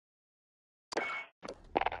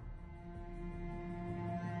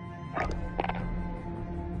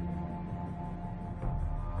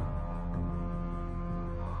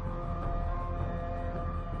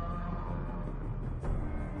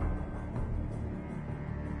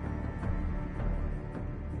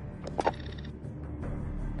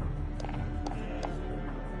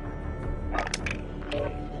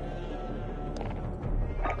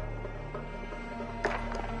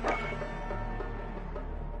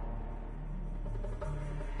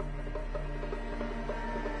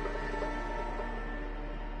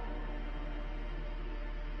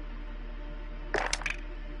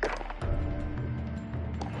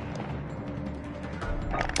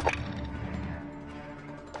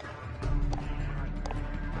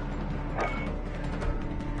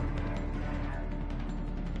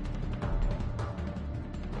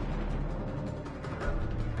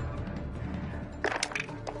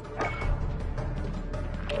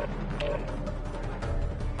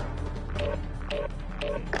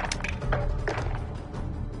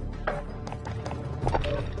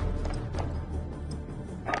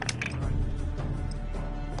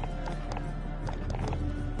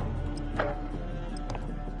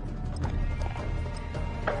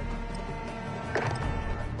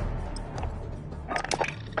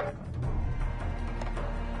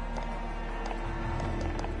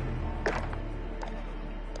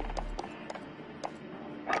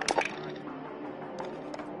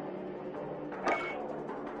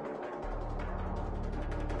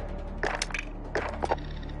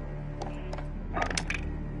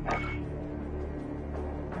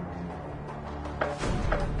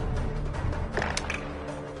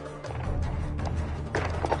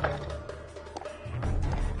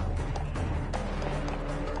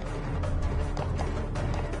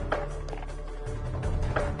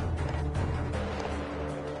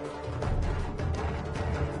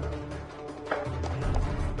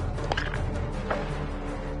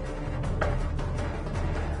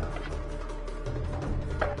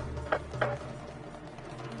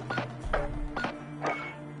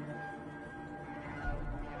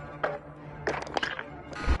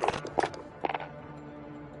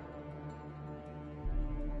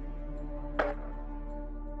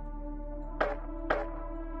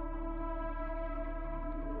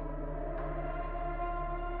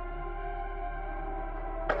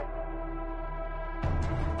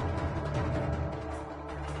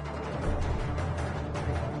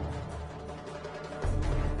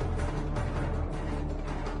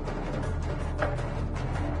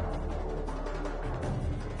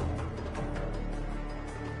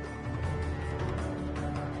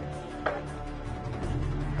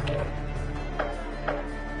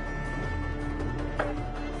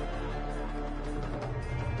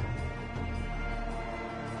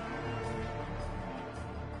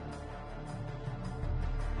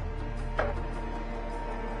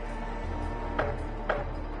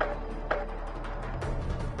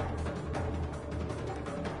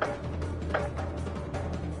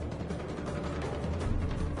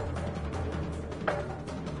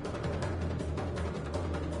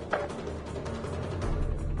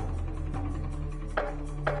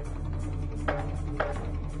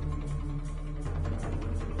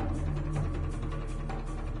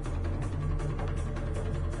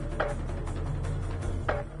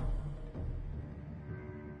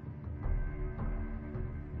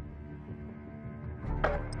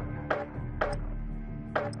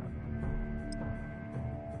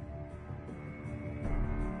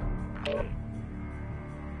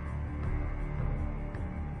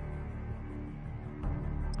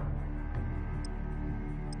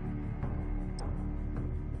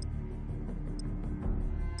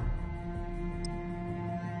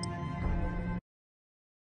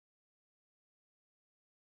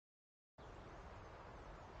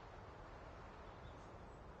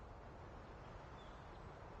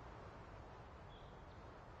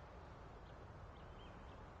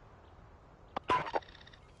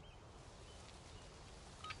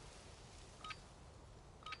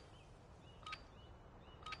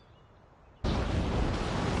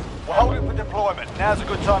 deployment. Now's a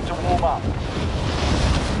good time to warm up.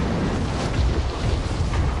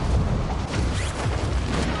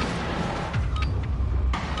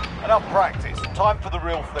 Enough practice. Time for the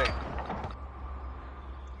real thing.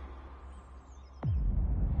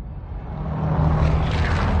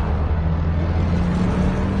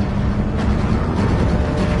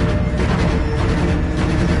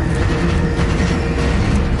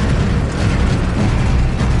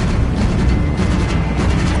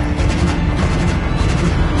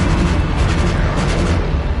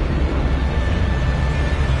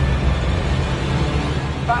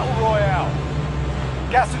 Battle Royale.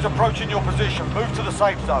 Gas is approaching your position. Move to the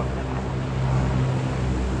safe zone.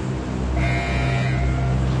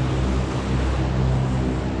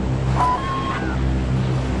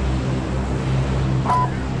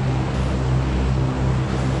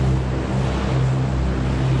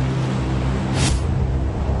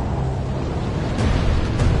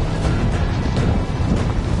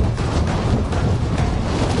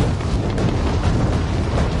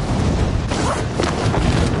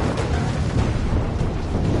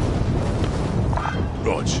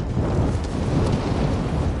 Rog.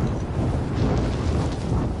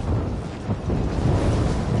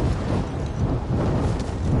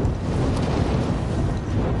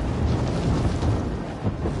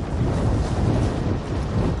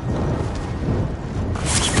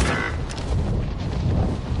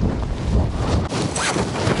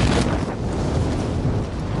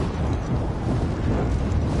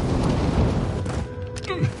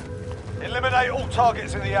 Eliminate all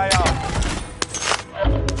targets in the AR.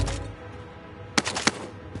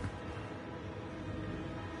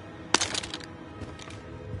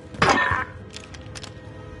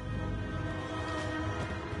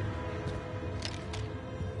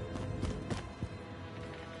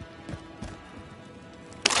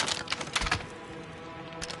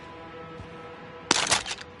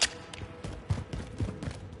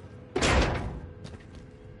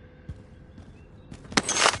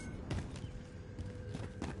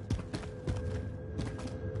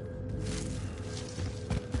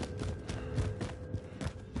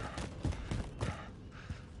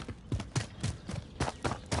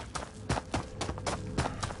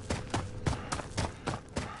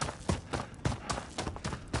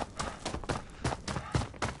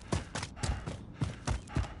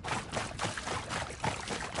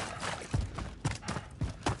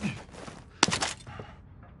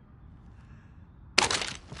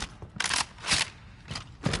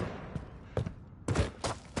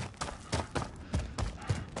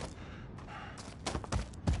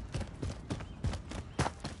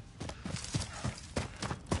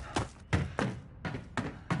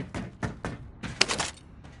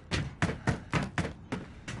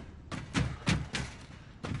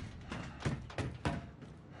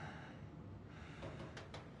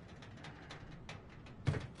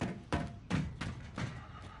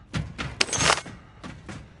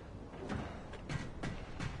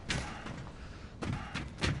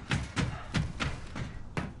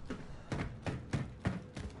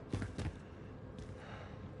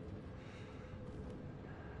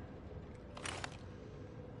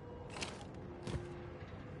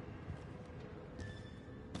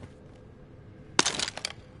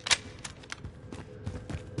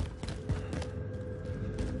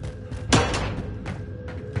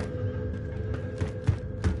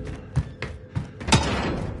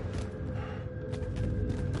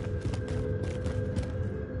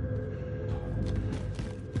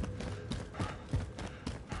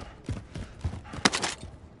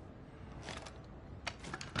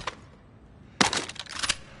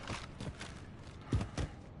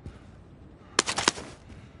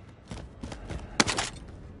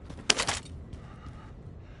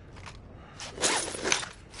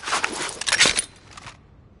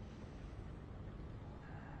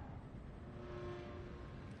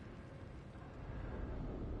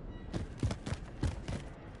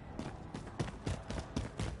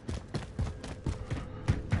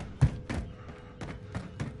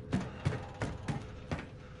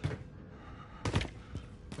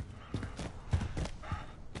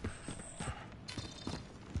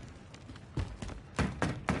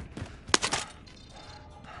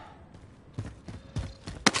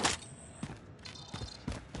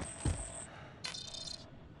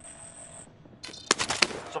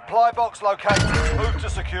 Supply box located. Move to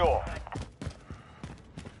secure.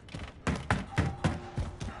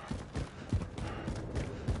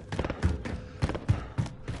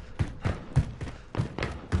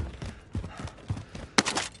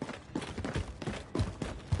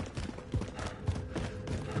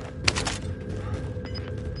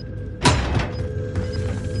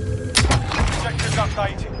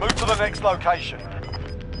 next location.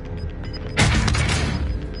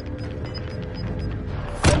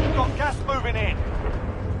 We've got gas moving in.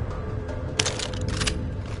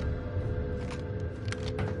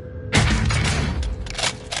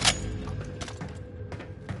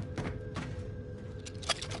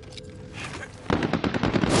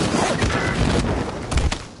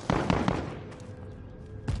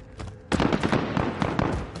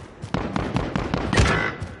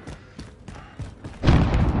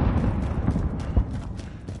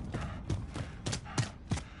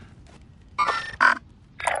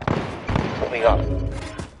 Moving up.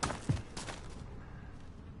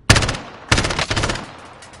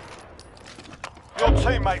 Your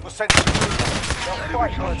teammate was sent to the They'll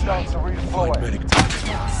fight for a chance to redeploy. Medic.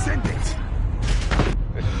 Send it.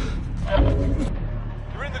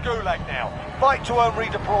 You're in the gulag now. Fight to earn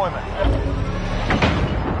redeployment.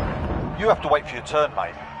 You have to wait for your turn,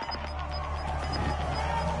 mate.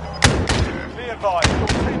 Be advised, your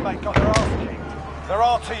teammate got their ass kicked. They're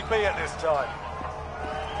RTB at this time.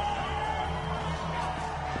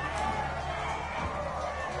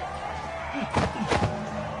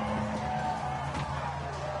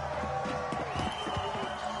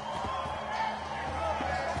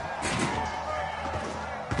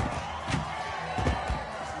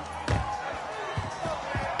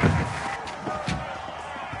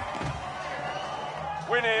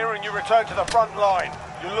 Win here and you return to the front line.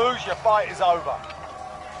 You lose, your fight is over.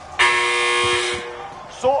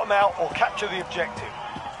 Sort them out or capture the objective.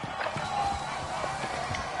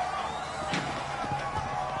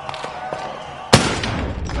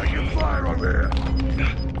 Taking fire on there.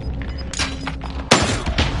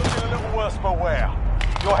 Looking a little worse for wear.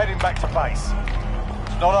 You're heading back to base.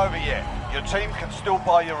 It's not over yet. Your team can still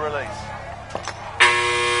buy your release.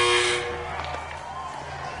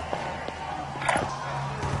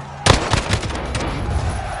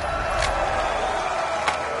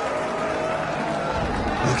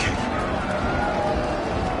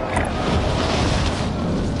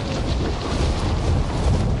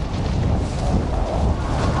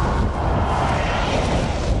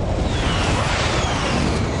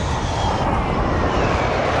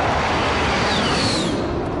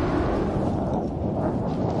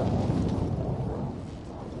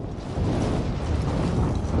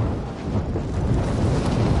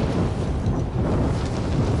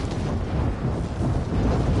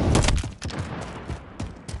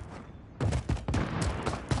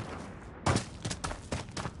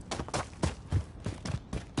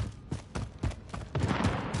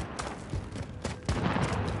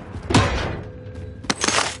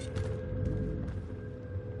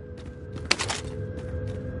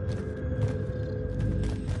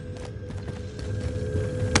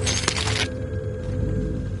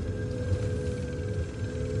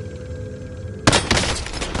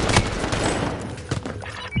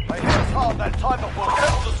 That time it will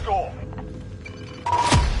settle the score.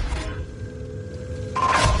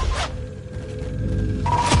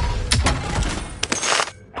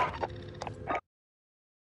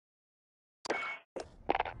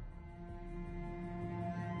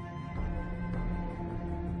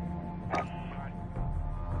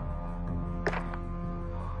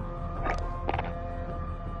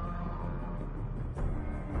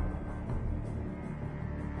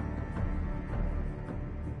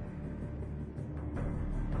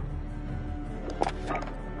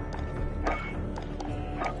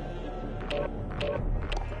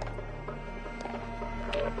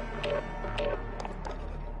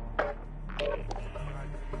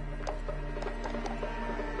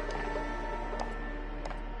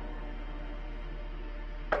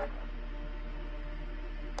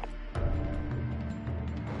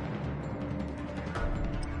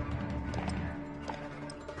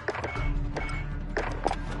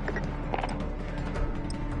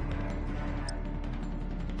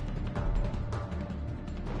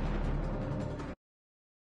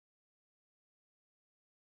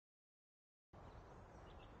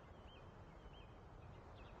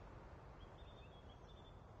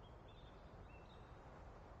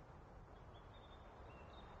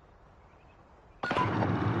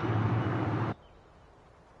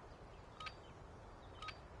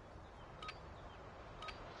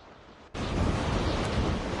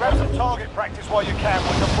 Grab some target practice while you can.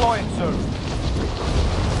 We're deploying soon.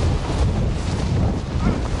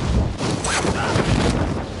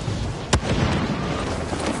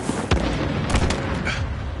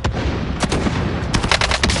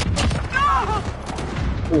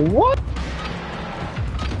 What?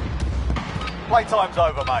 Playtime's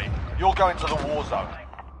over, mate. You're going to the war zone.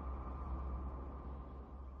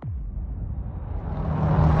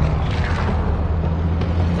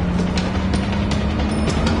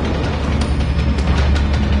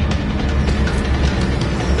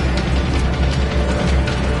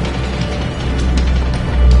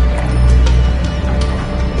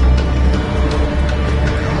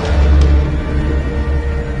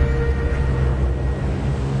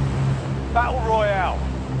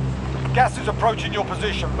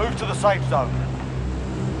 Move to the safe zone.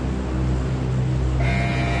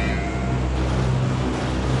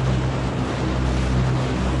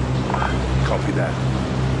 Copy that.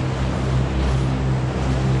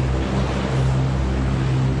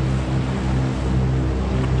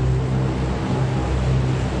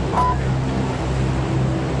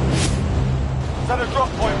 Set a drop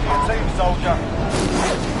point for your team, soldier.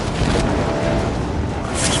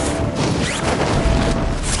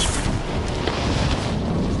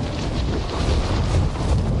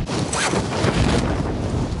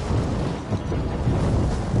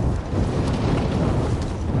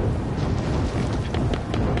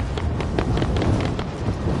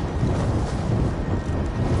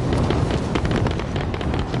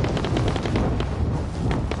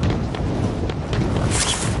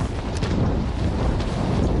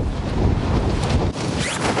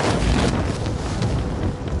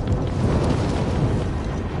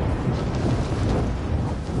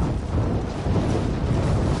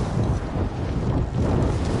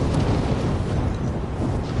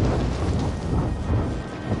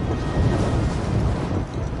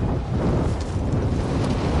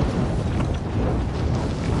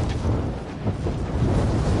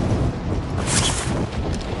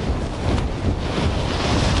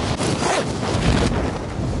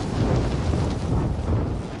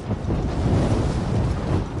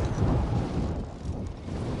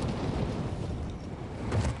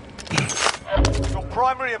 Your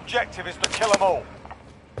primary objective is to kill them all.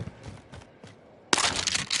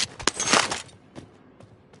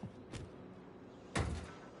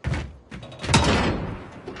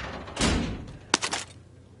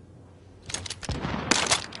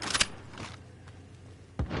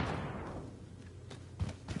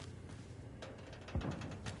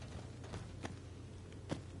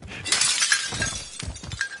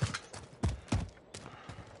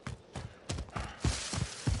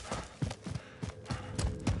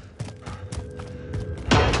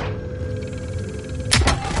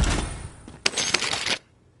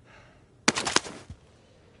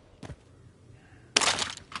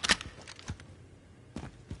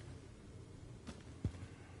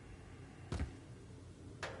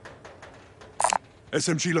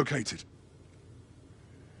 SMG located.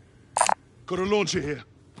 Got a launcher here.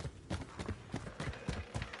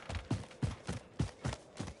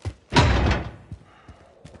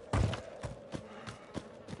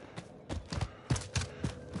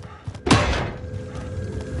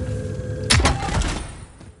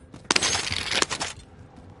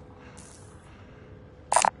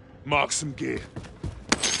 Mark some gear.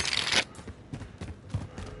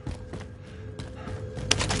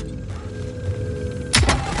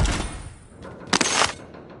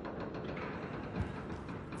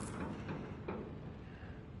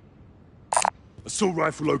 Assault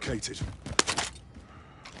rifle located.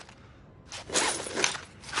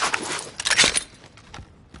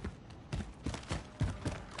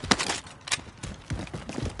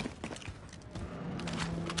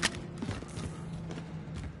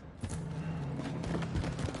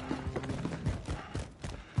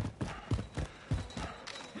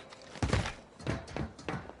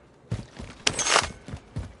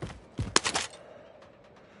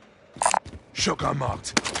 Shotgun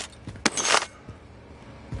marked.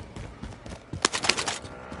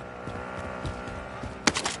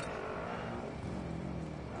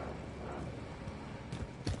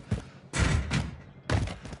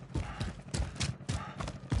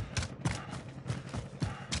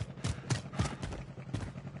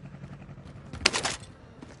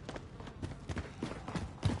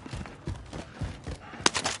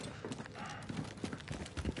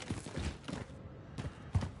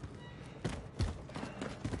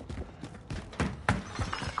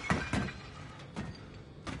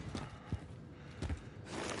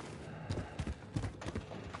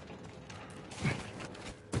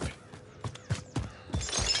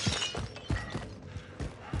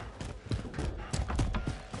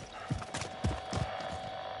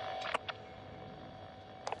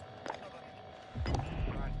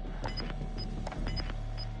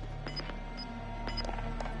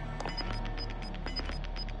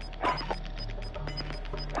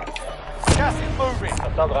 Gas is moving.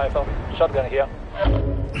 Assault rifle. Shotgun here.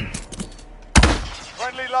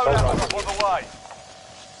 Friendly loadout drop on the way.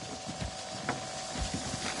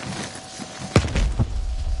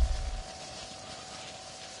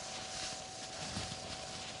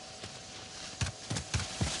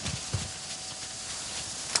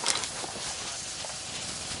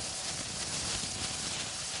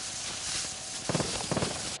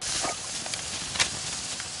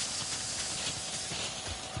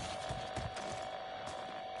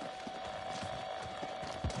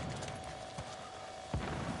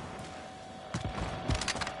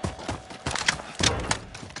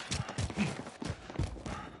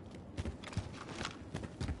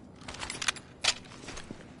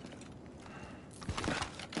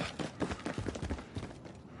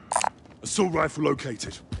 Assault rifle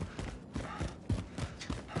located.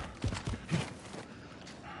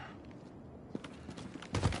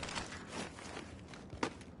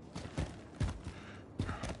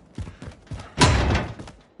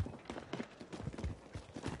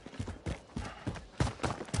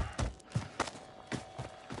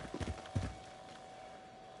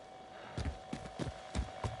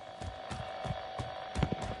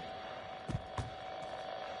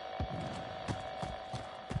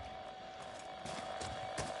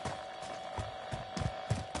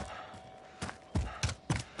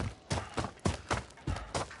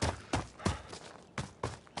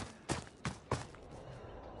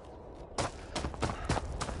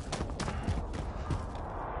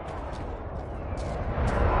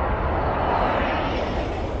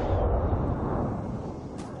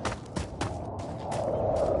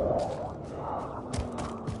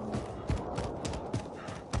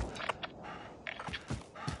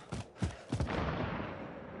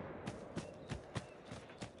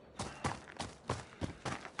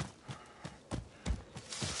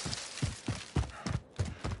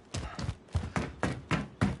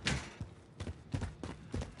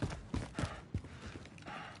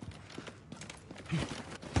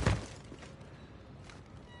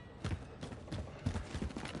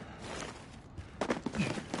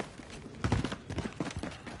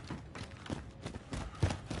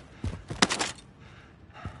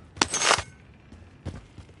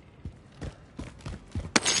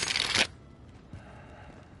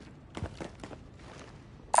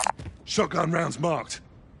 Shotgun rounds marked.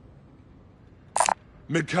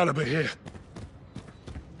 Mid-caliber here.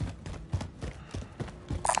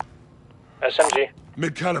 SMG.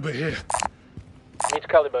 Mid-caliber here.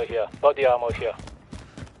 Mid-caliber here. Body armor here.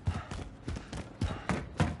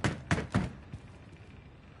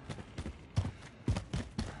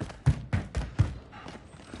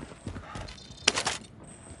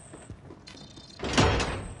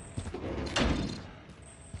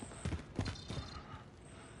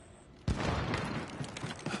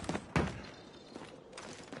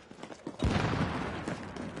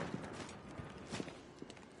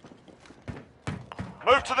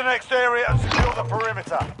 Move to the next area and secure the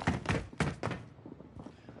perimeter.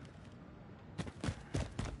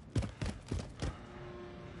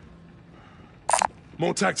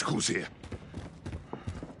 More tacticals here.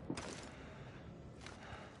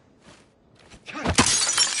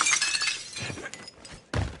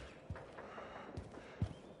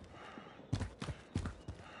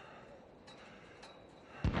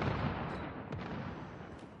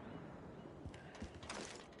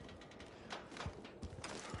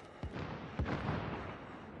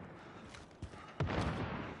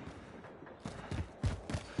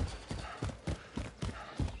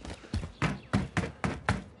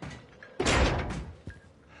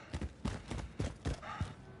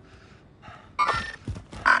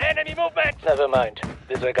 Enemy movement! Never mind.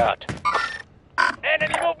 Disregard.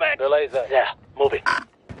 Enemy movement! The laser. There. Moving.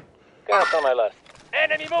 Cancel my last.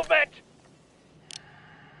 Enemy movement!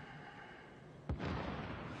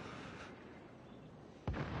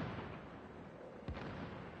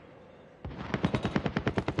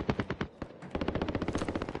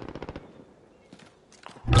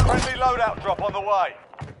 Friendly loadout drop on the way.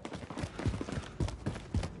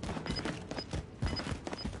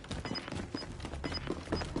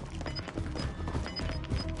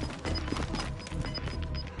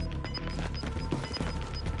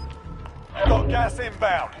 Got gas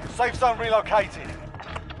inbound. Safe zone relocated.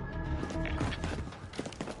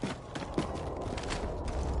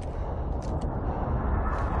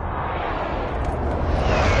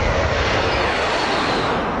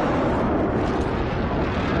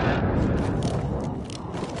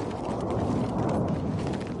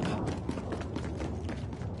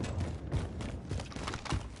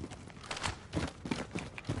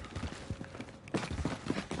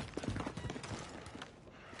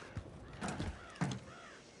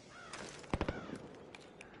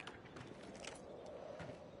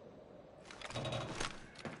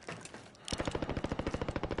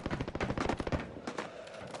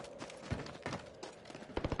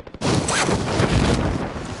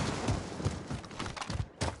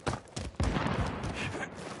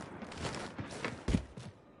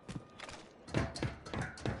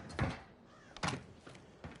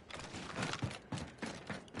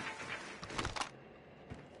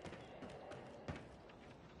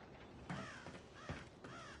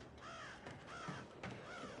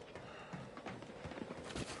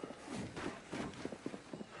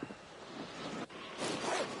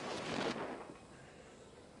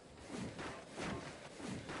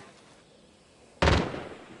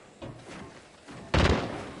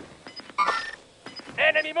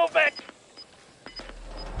 Enemy movement!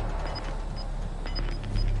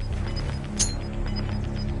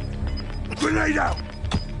 Grenade out!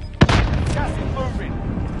 Gas is moving.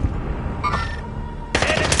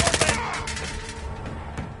 Enemy movement!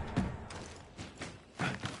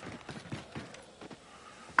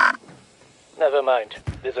 Never mind.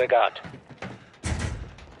 Disregard.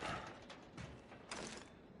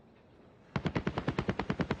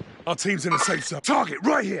 Our team's in a safe zone. Target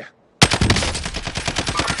right here!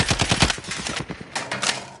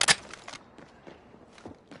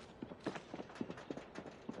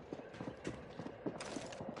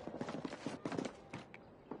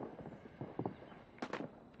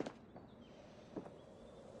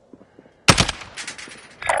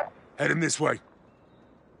 Heading this way.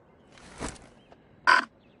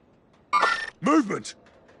 Movement!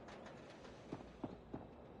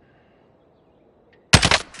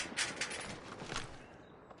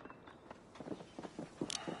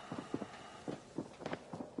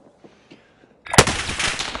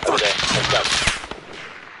 Over there. Let's go.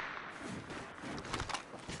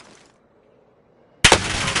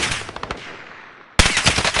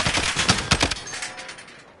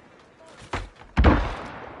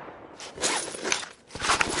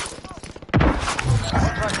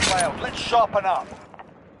 Contract failed. Let's sharpen up.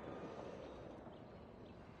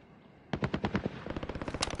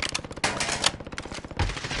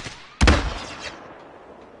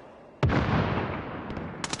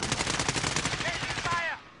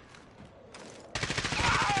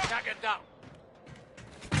 Target down.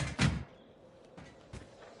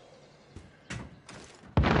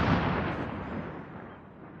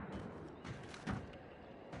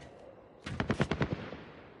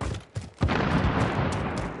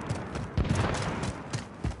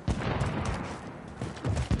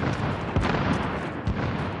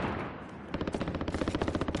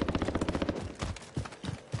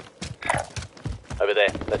 Over there.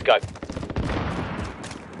 Let's go.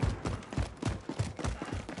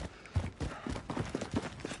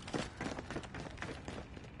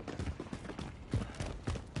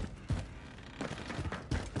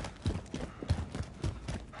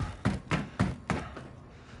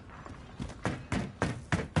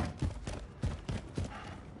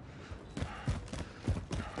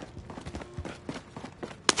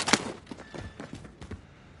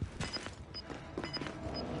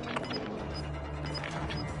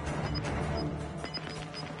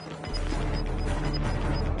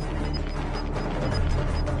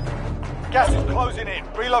 Gas is closing in.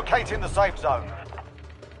 Relocating the safe zone.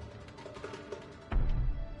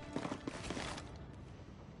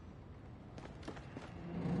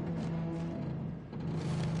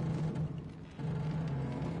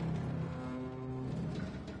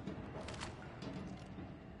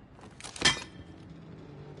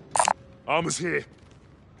 Armor's here.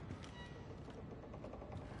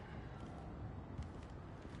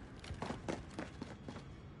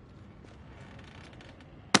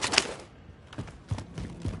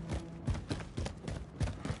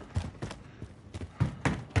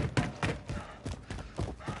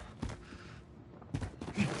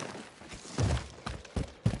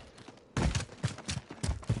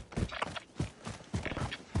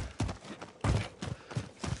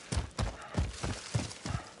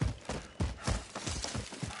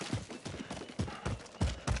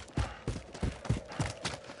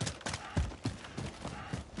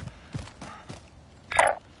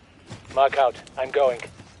 Mark out. I'm going.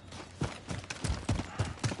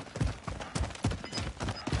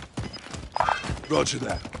 Roger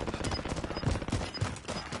that.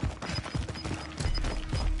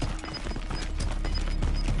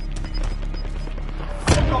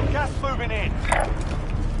 We've got gas moving in.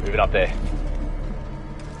 Moving up there.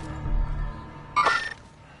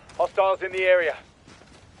 Hostiles in the area.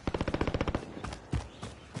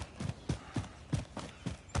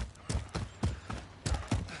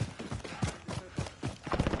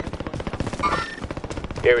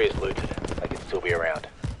 Area's looted. I can still be around.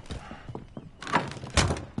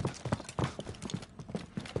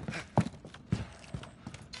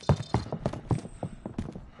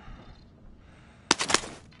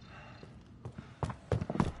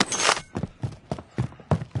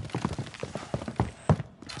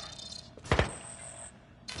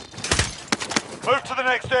 Move to the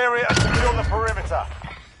next area and secure the perimeter.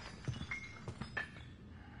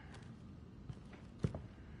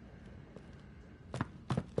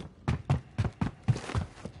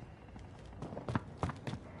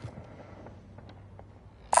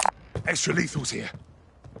 Extra lethals here.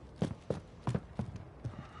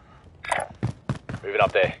 Moving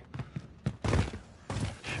up there.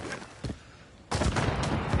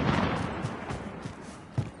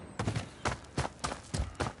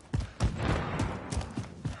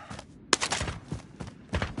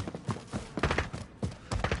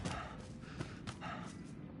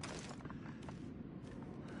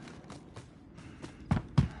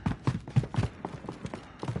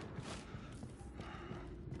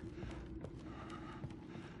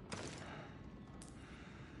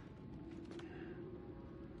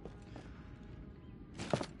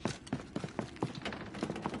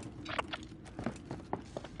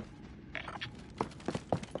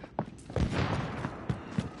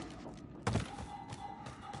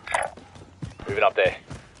 moving up there.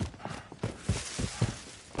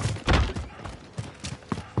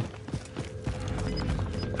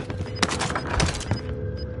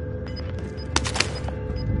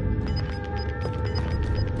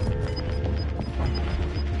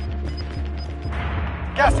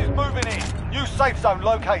 Gas is moving in. New safe zone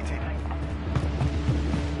located.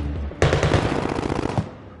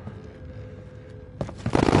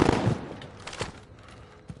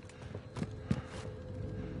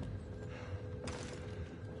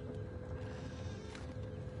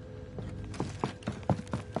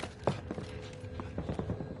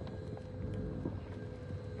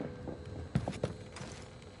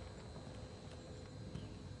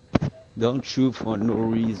 Don't shoot for no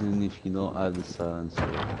reason if you don't have the silencer.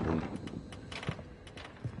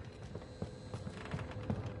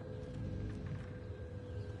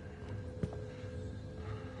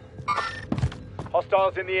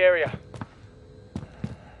 Hostiles in the area.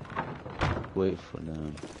 Wait for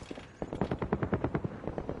them.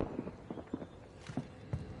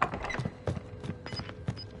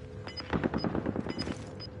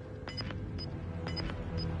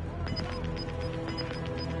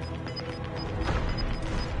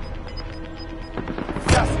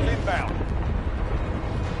 Gas is inbound.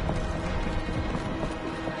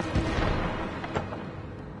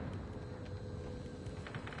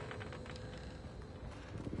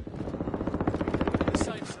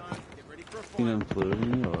 You them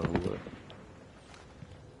floating or what?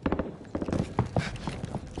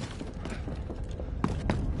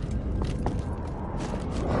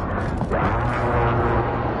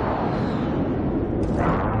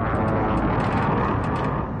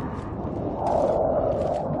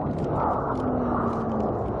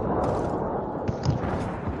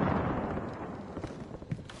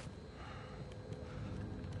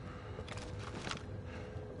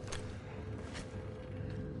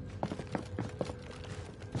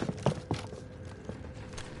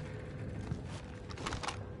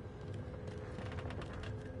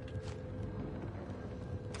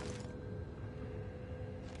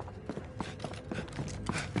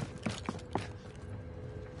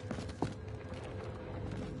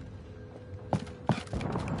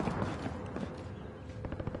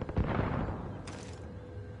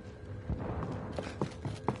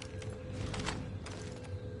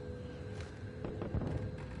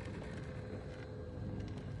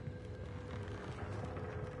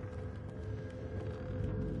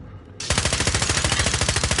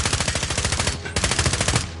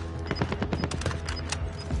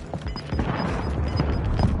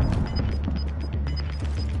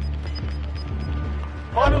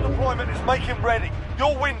 Final deployment is making ready.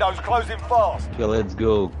 Your window's closing fast. Okay, let's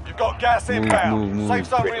go. You've got gas inbound. Move. Safe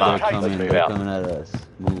zone They're relocated. they're coming at us.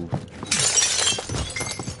 Move.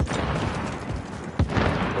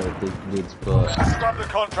 Gotta take a good spot. Scrub the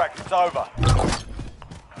contract, it's over.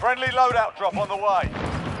 Friendly loadout drop on the way.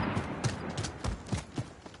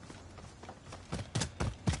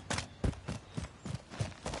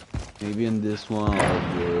 Maybe in this one or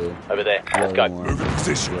the Over there. the Let's go. other one. Move in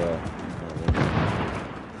position. Yeah.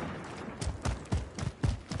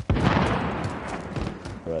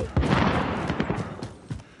 Right.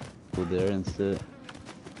 Go there and sit.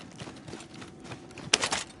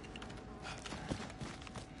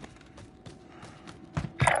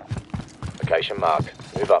 Location marked.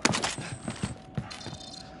 Move up.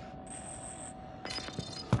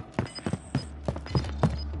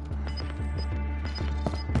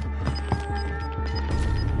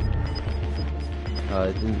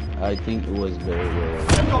 I think it was very well.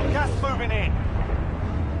 You've got gas moving in.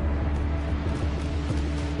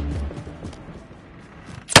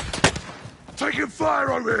 Taking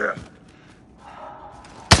fire over here.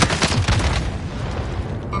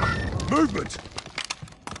 Movement.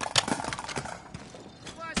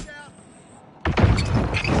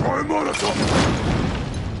 Throwing Molotov.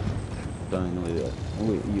 Coming with that.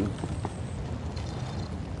 Wait, you.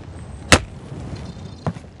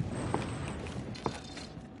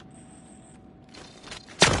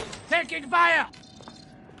 Taking fire!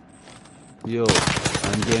 Yo,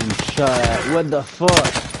 I'm getting shot at. What the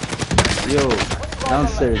fuck? Yo,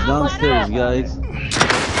 downstairs, guys.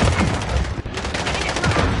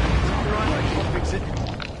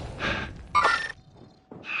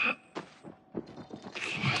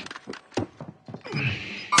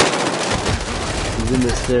 He's in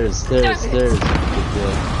the stairs. Good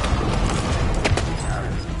job.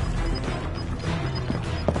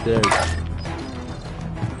 Stairs.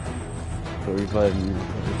 45 minutes.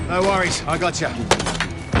 No worries, I got you.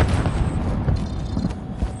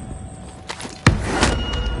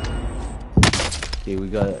 Okay,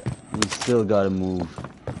 we still gotta move.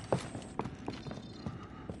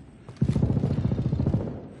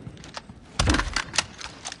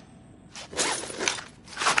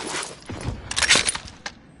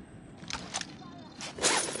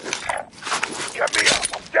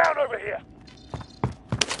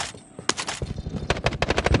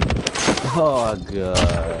 Oh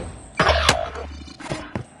god.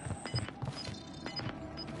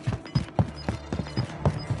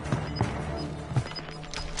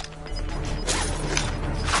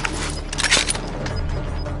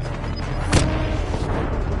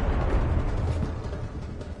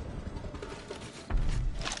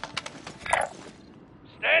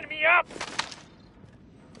 Stand me up!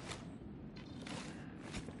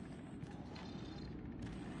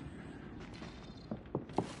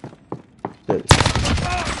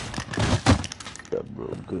 Yeah, bro,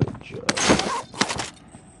 good job.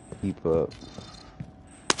 Keep up.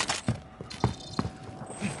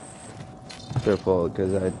 Careful,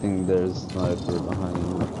 because I think there's a sniper behind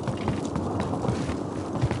you.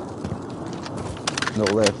 No,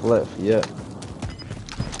 left, yeah.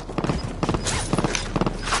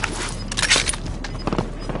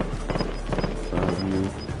 Front of you.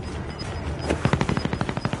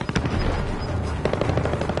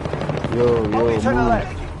 Yo, Only to the move.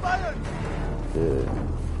 left. Yeah.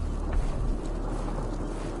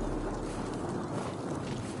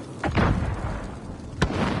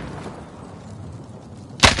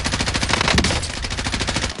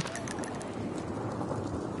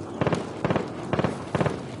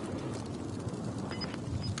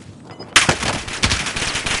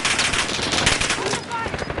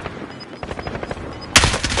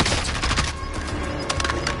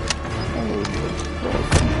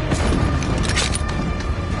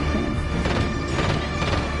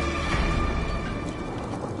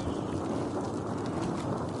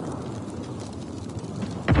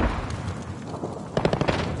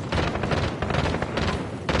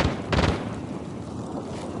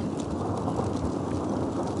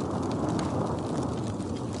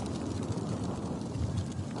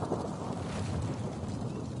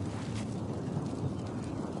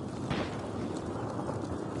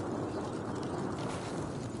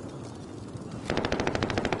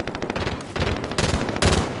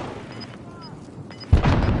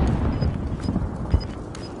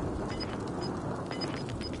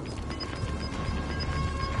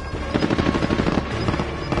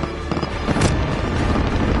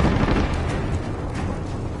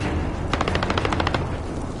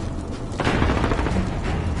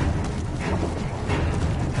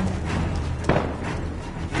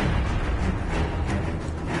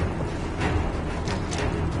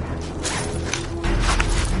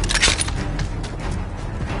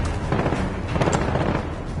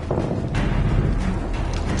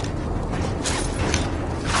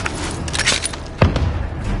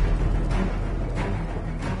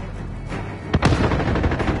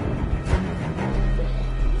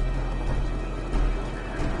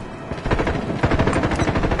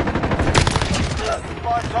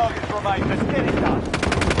 Targets remain. Let's get it done.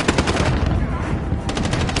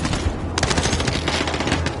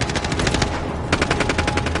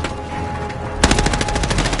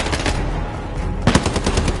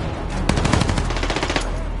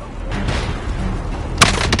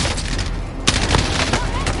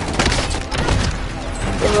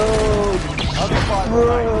 Only 5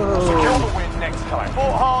 remain. Secure the win next time.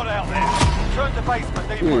 Fought hard out there. Turn to base for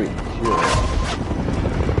debrief.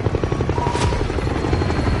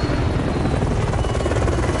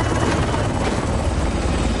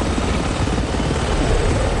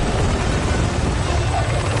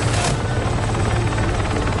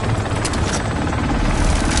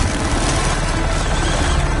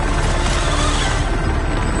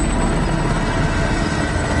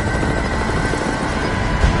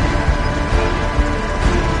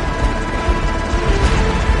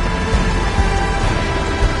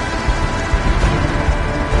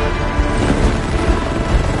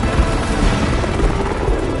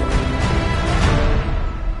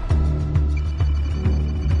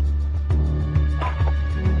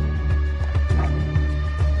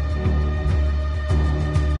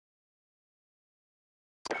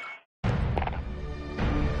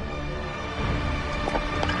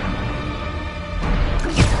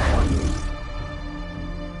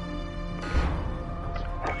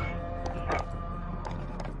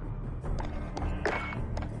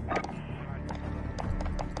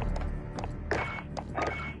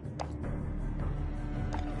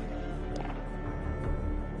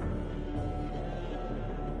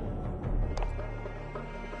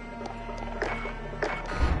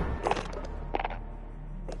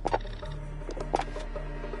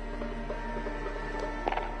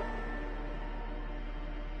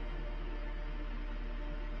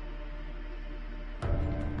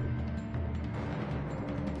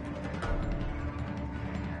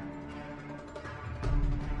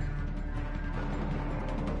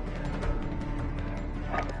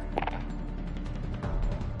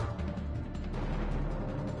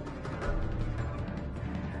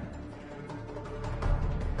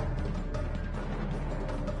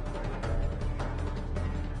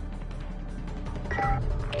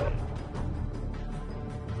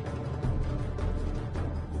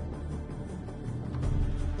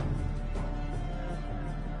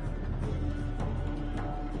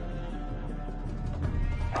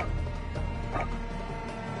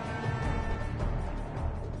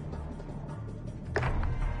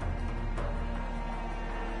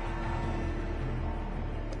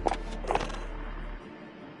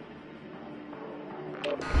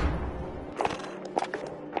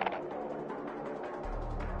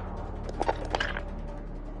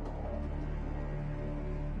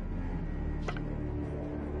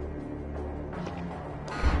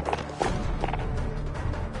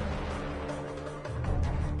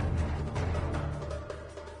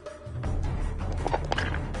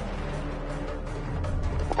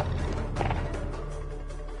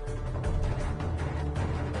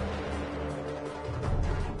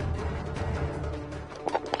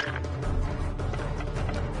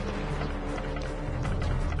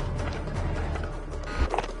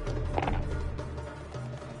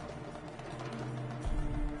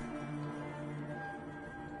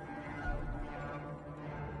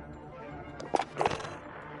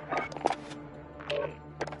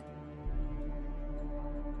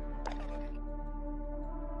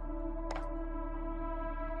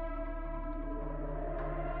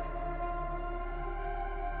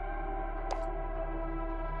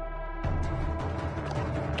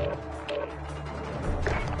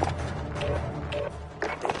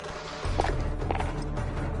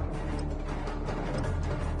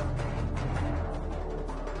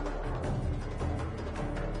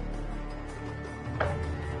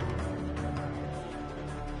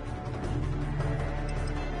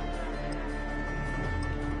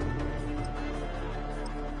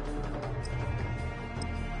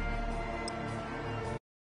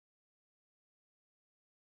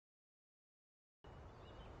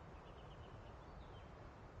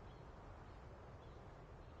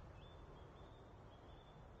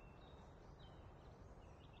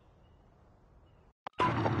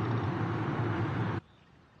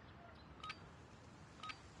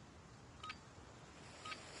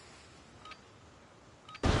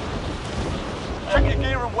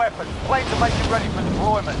 weapons. Planes are making ready for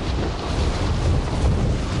deployment.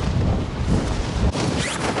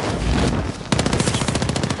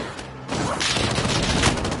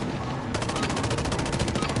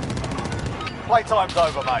 Playtime's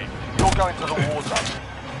over, mate. You're going to the war zone.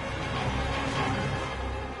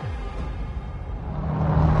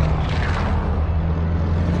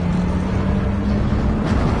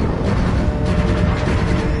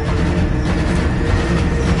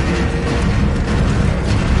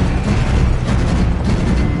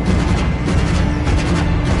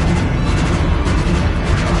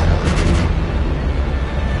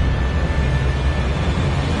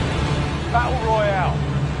 Battle Royale.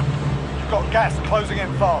 You've got gas closing in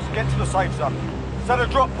fast. Get to the safe zone. Set a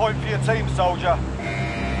drop point for your team, soldier.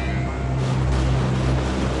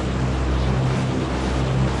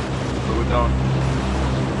 We're down.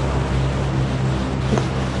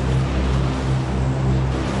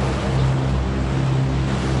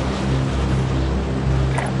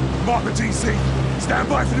 Mark the DC. Stand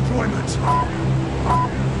by for deployment.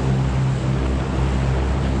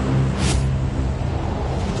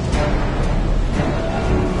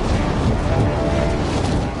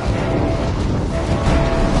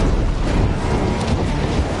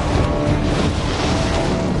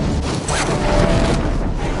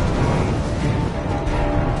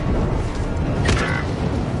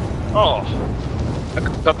 Oh,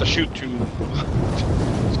 I got the shoot too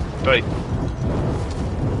tight.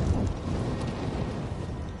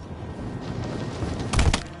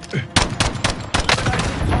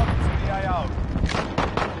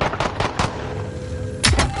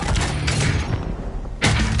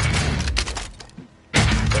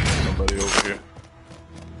 Somebody over here.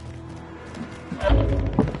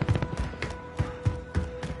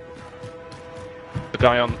 The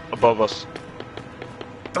guy on above us.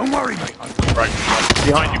 Don't worry, mate. Right.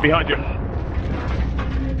 Behind you, behind you.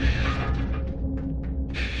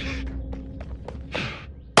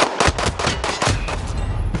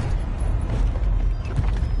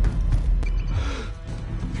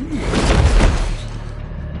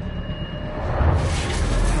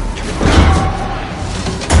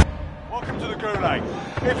 Welcome to the Gulag.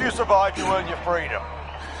 If you survive, you earn your freedom.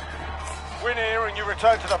 Win here and you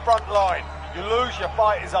return to the front line. You lose, your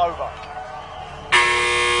fight is over.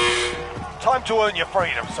 Time to earn your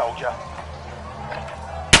freedom, soldier.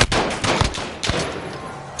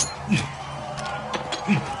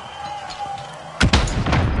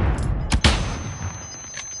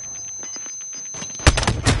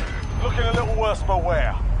 Looking a little worse for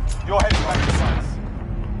wear. You're heading back to base.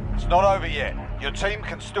 It's not over yet. Your team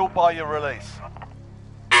can still buy your release.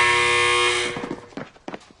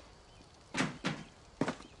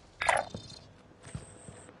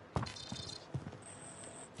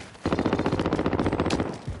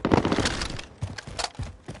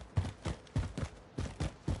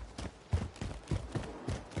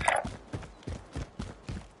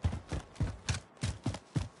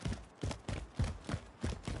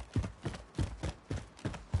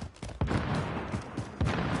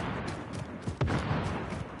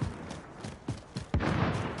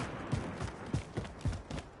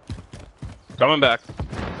 Coming back.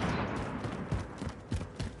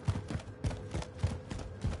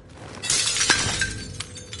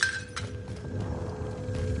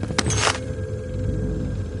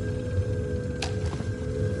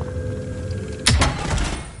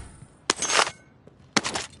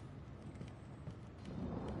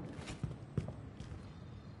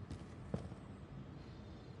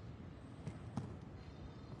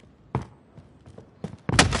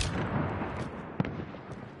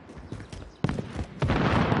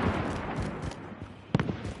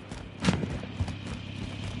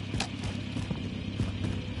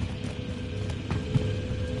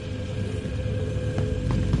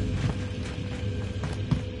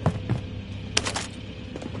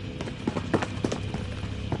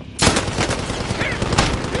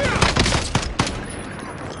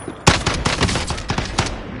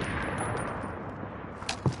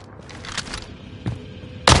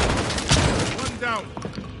 Down.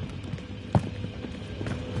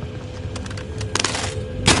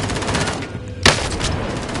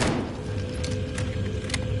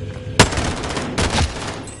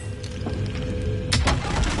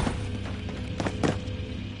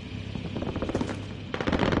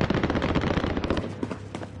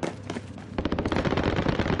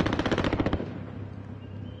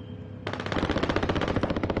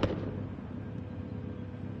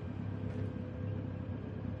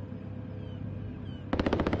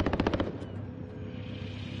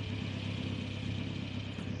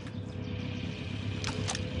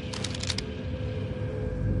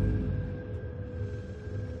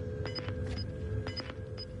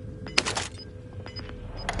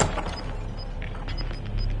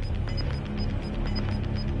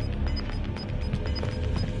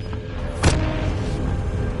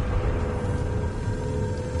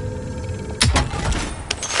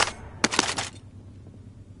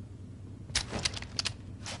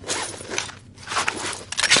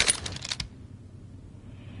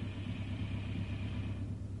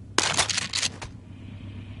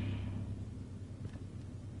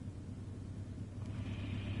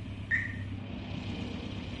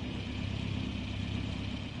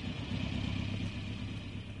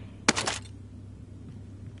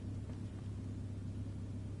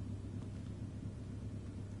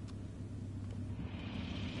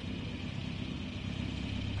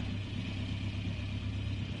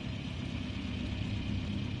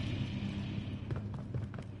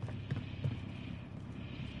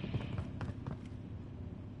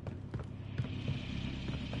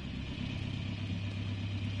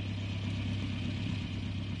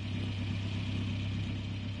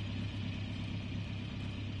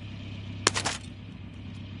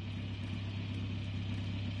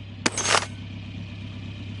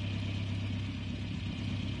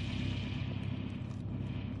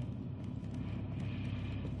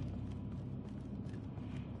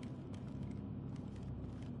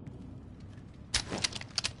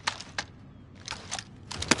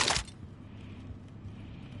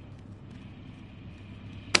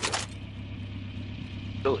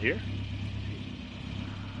 Still here?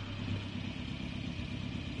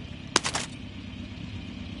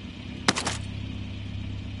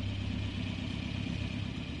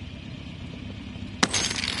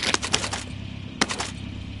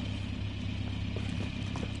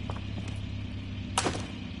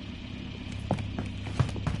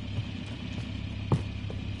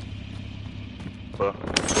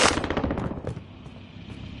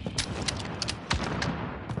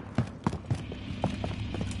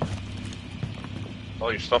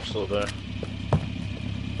 All your stuff's still there.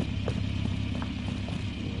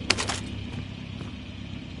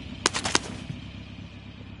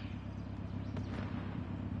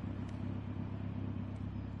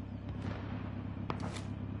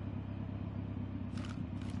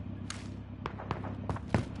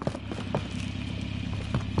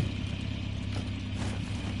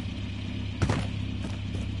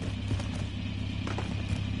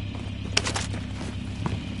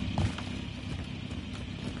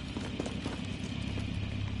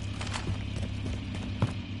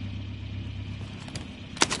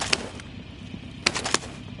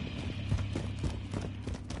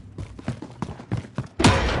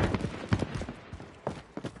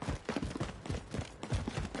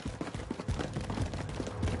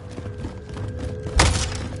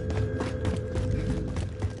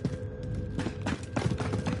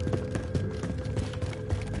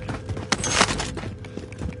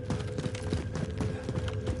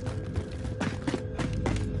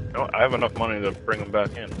 I have enough money to bring them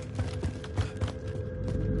back in.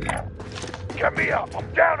 Get me up!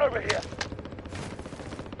 I'm down over here!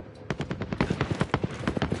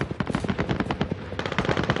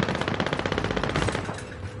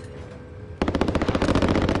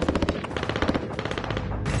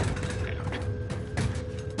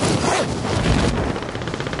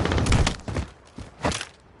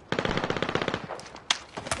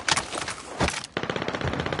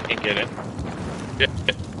 Can't get in. Yeah.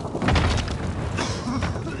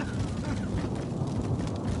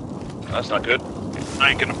 That's not good.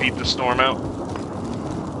 I ain't gonna beat the storm out.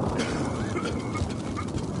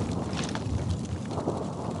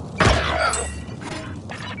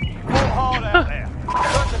 Pull hard out there.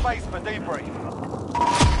 Search the base for debrief.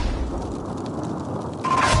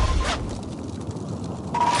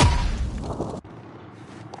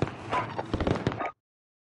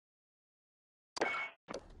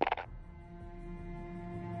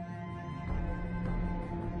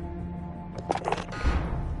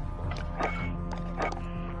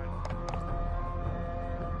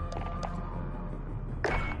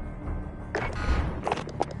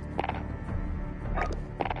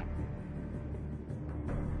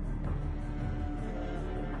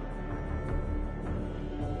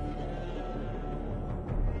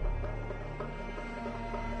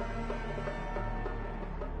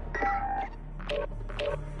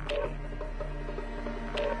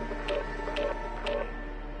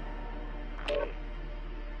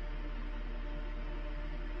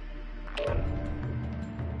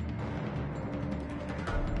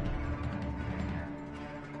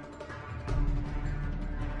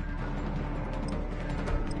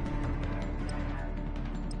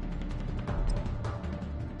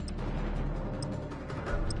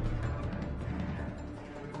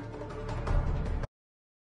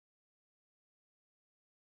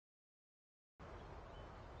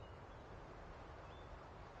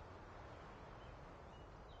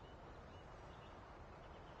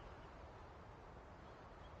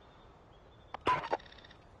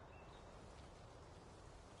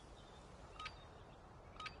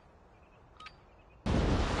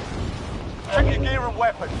 Check your gear and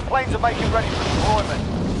weapons. Planes are making ready for deployment.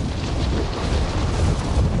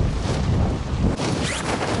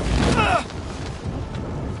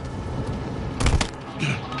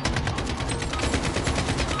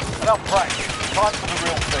 Enough practice. Time for the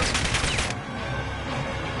real thing.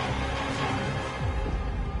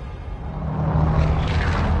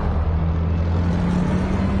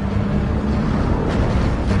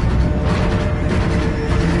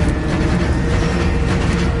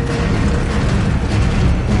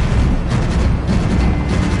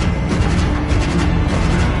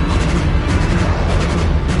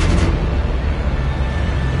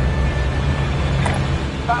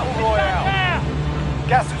 Battle Royale.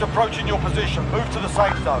 Gas is approaching your position. Move to the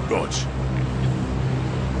safe zone. Dodge.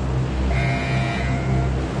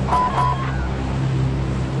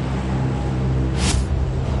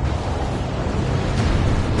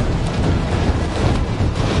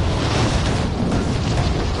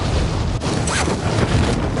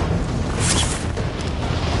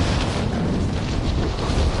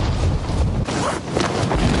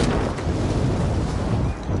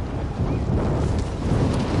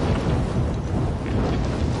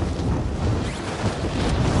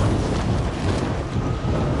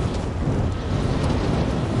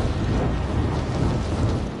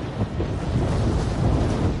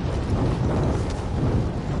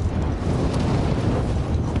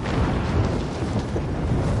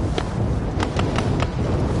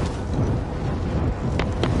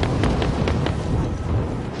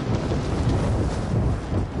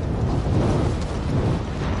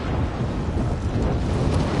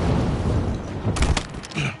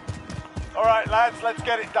 let's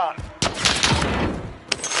get it done.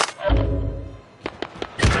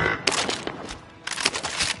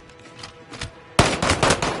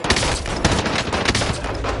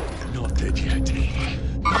 Not dead yet.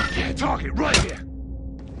 Not yet. Target right here.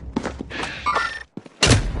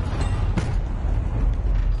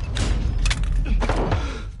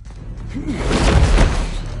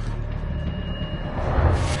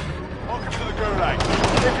 Welcome to the Gulag.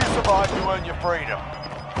 If you survive, you earn your freedom.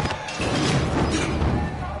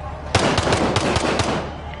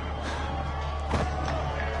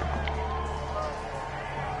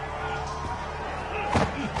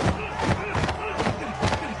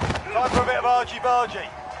 Time for a bit of argy-bargy.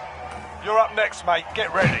 You're up next, mate.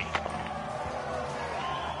 Get ready.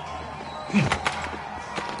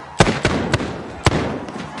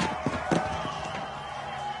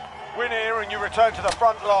 Win here and you return to the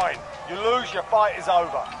front line. You lose, your fight is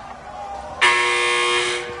over.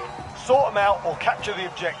 Sort them out or capture the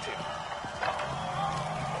objective.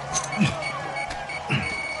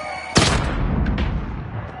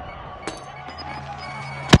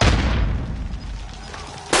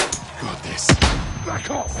 Got this. Back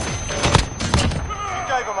off. You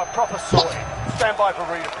gave them a proper sorting. Stand by for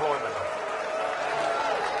redeployment.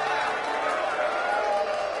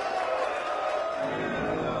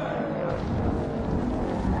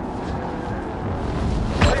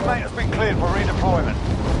 Teammate has been cleared for redeployment.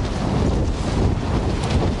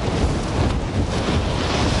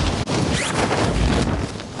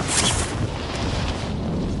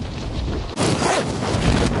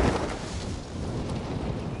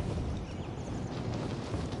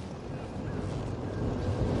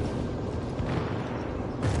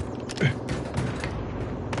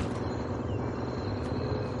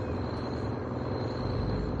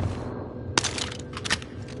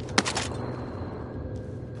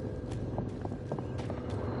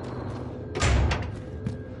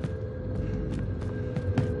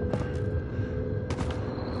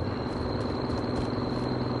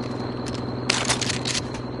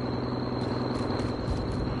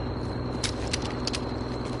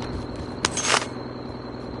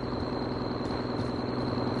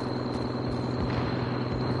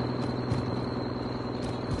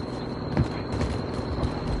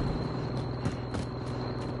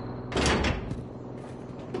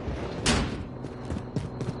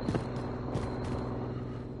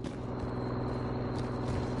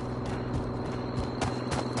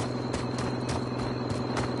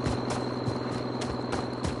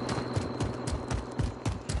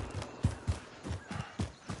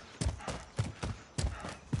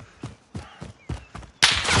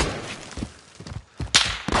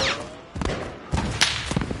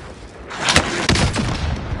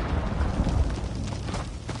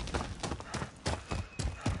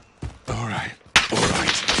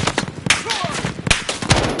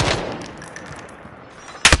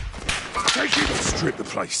 Strip the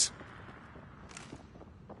place.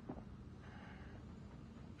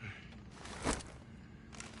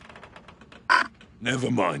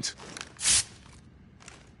 Never mind.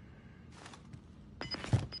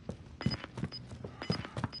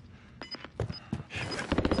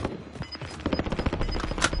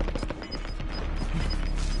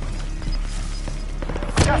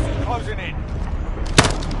 Gas is closing in.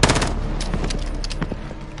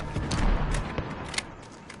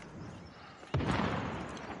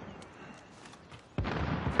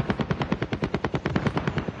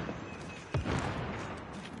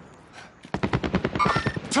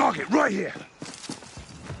 Target right here.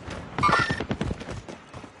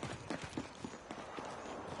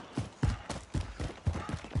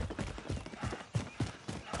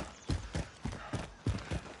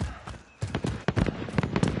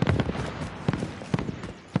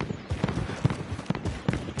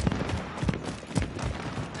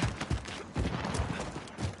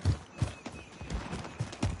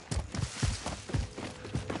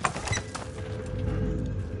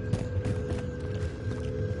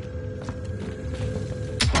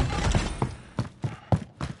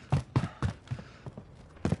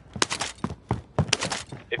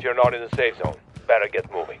 If you're not in the safe zone, better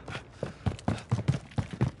get moving.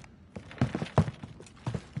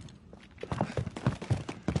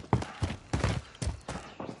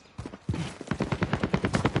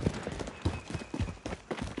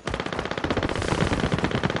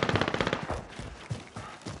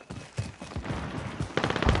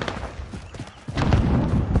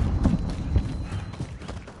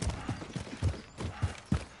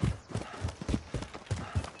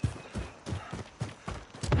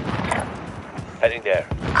 Heading there.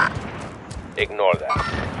 Ignore that.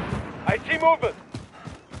 I see movement.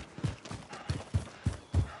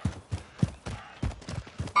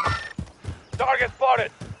 Target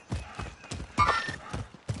spotted.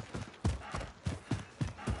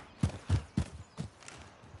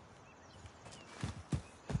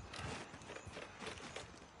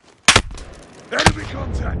 Enemy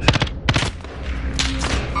contact!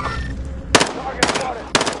 Target spotted.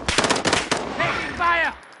 Taking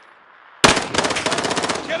fire.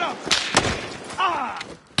 Get up! Ah!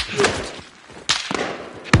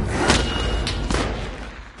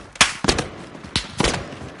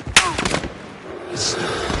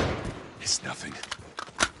 It's nothing.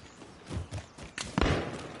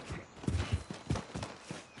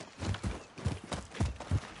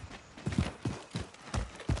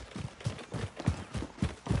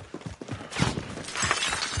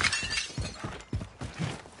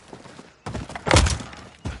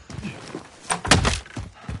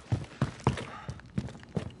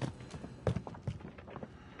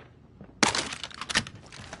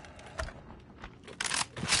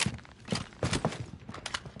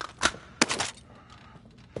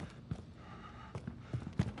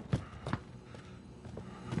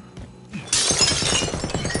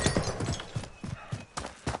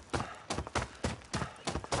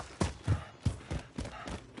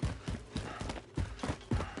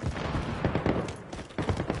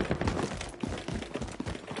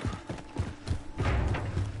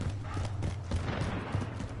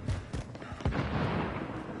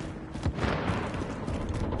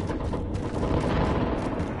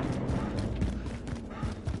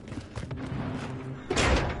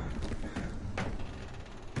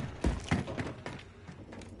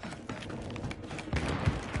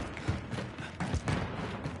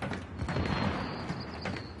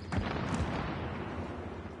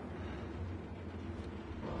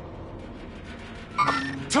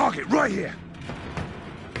 Target right here!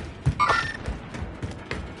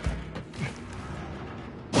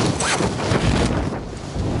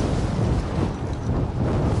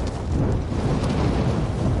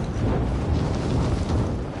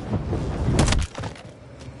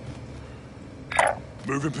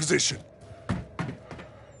 Move in position.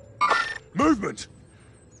 Movement!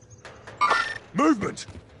 Movement!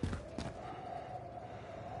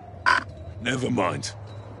 Never mind.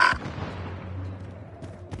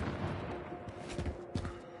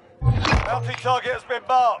 Bounty target has been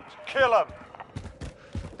marked. Kill him.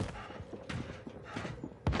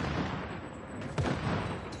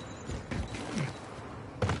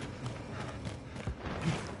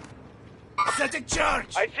 Set a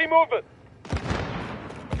charge! I see movement.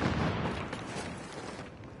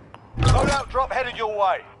 Loadout drop headed your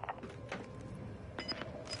way.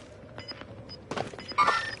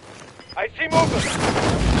 I see movement.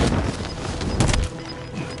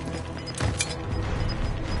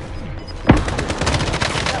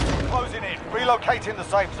 Closing in. Relocating the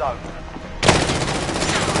safe zone.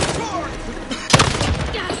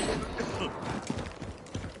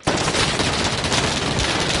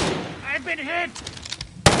 I've been hit.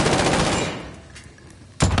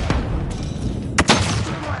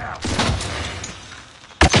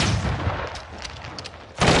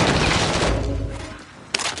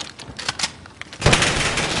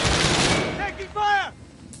 Taking fire!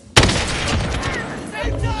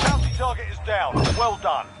 Bounty target is down. Well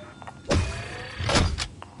done.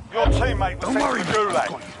 Your teammate was sent to the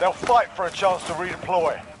Gulag. They'll fight for a chance to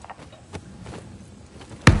redeploy.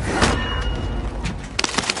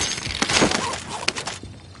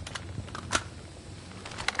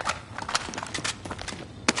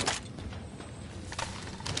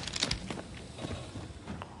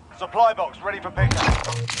 Supply box ready for pickup.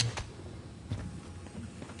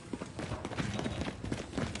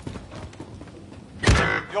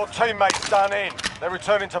 Your teammate's done in. They're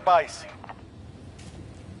returning to base.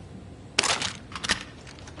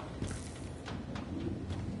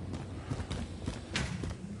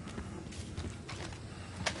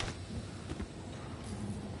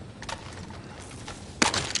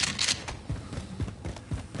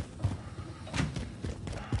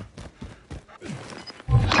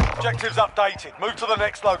 Objectives updated. Move to the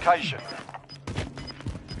next location.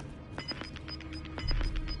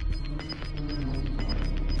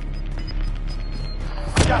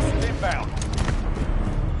 Gas is inbound.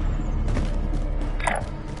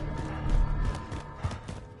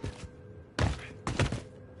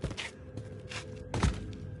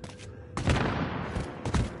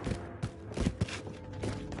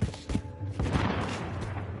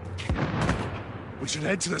 We should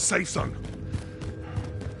head to the safe zone.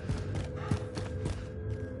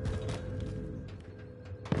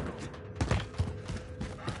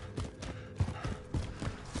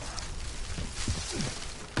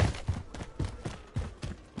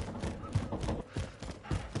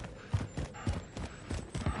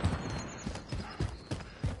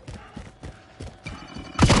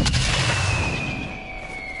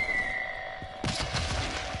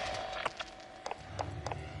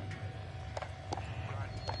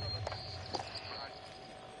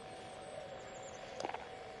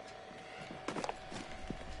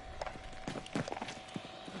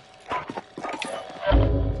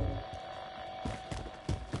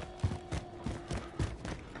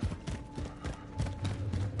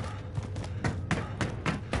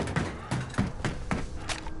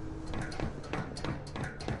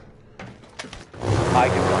 I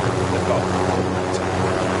can run. Let's go.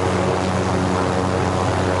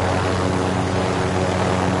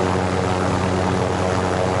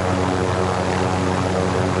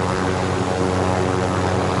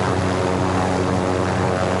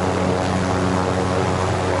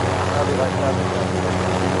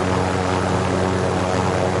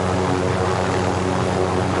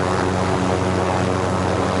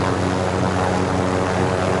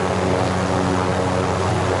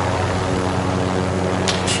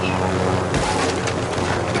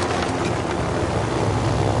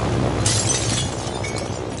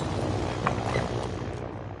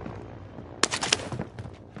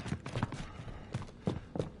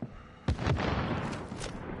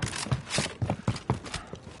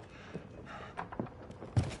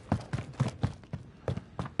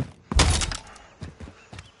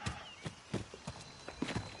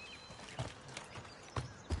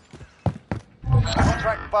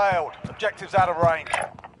 Contract failed. Objectives out of range.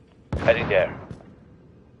 Heading there.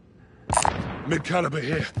 Mid-caliber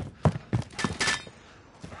here.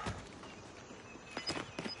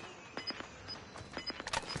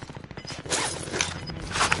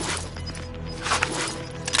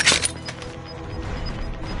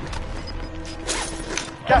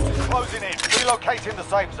 Gas is closing in. Relocating the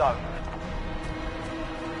safe zone.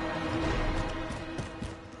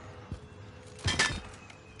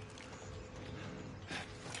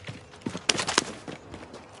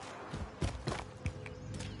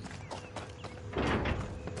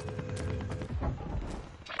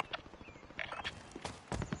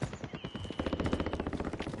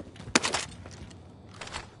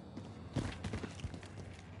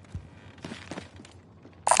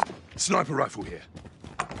 Sniper rifle here.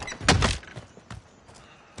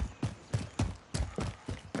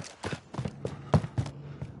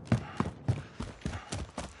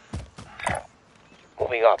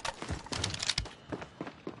 Moving up.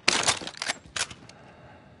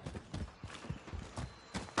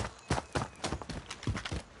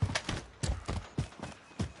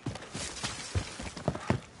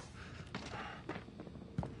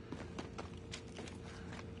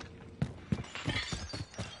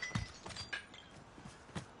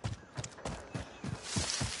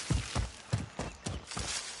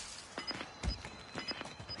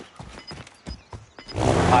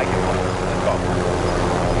 I can run. Let's go.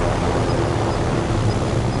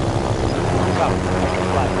 Come.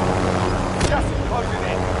 Fly. Gas is closing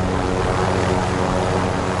in.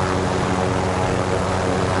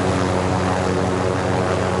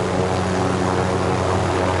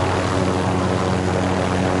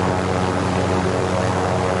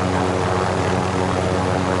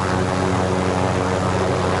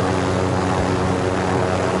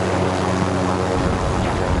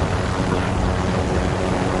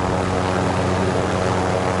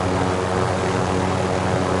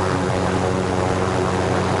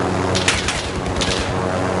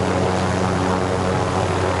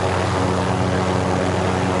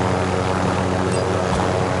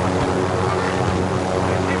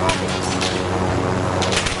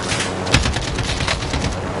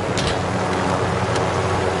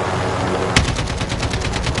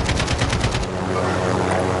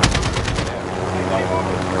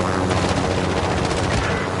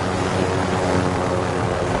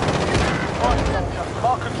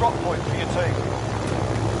 Mark a drop point for your team.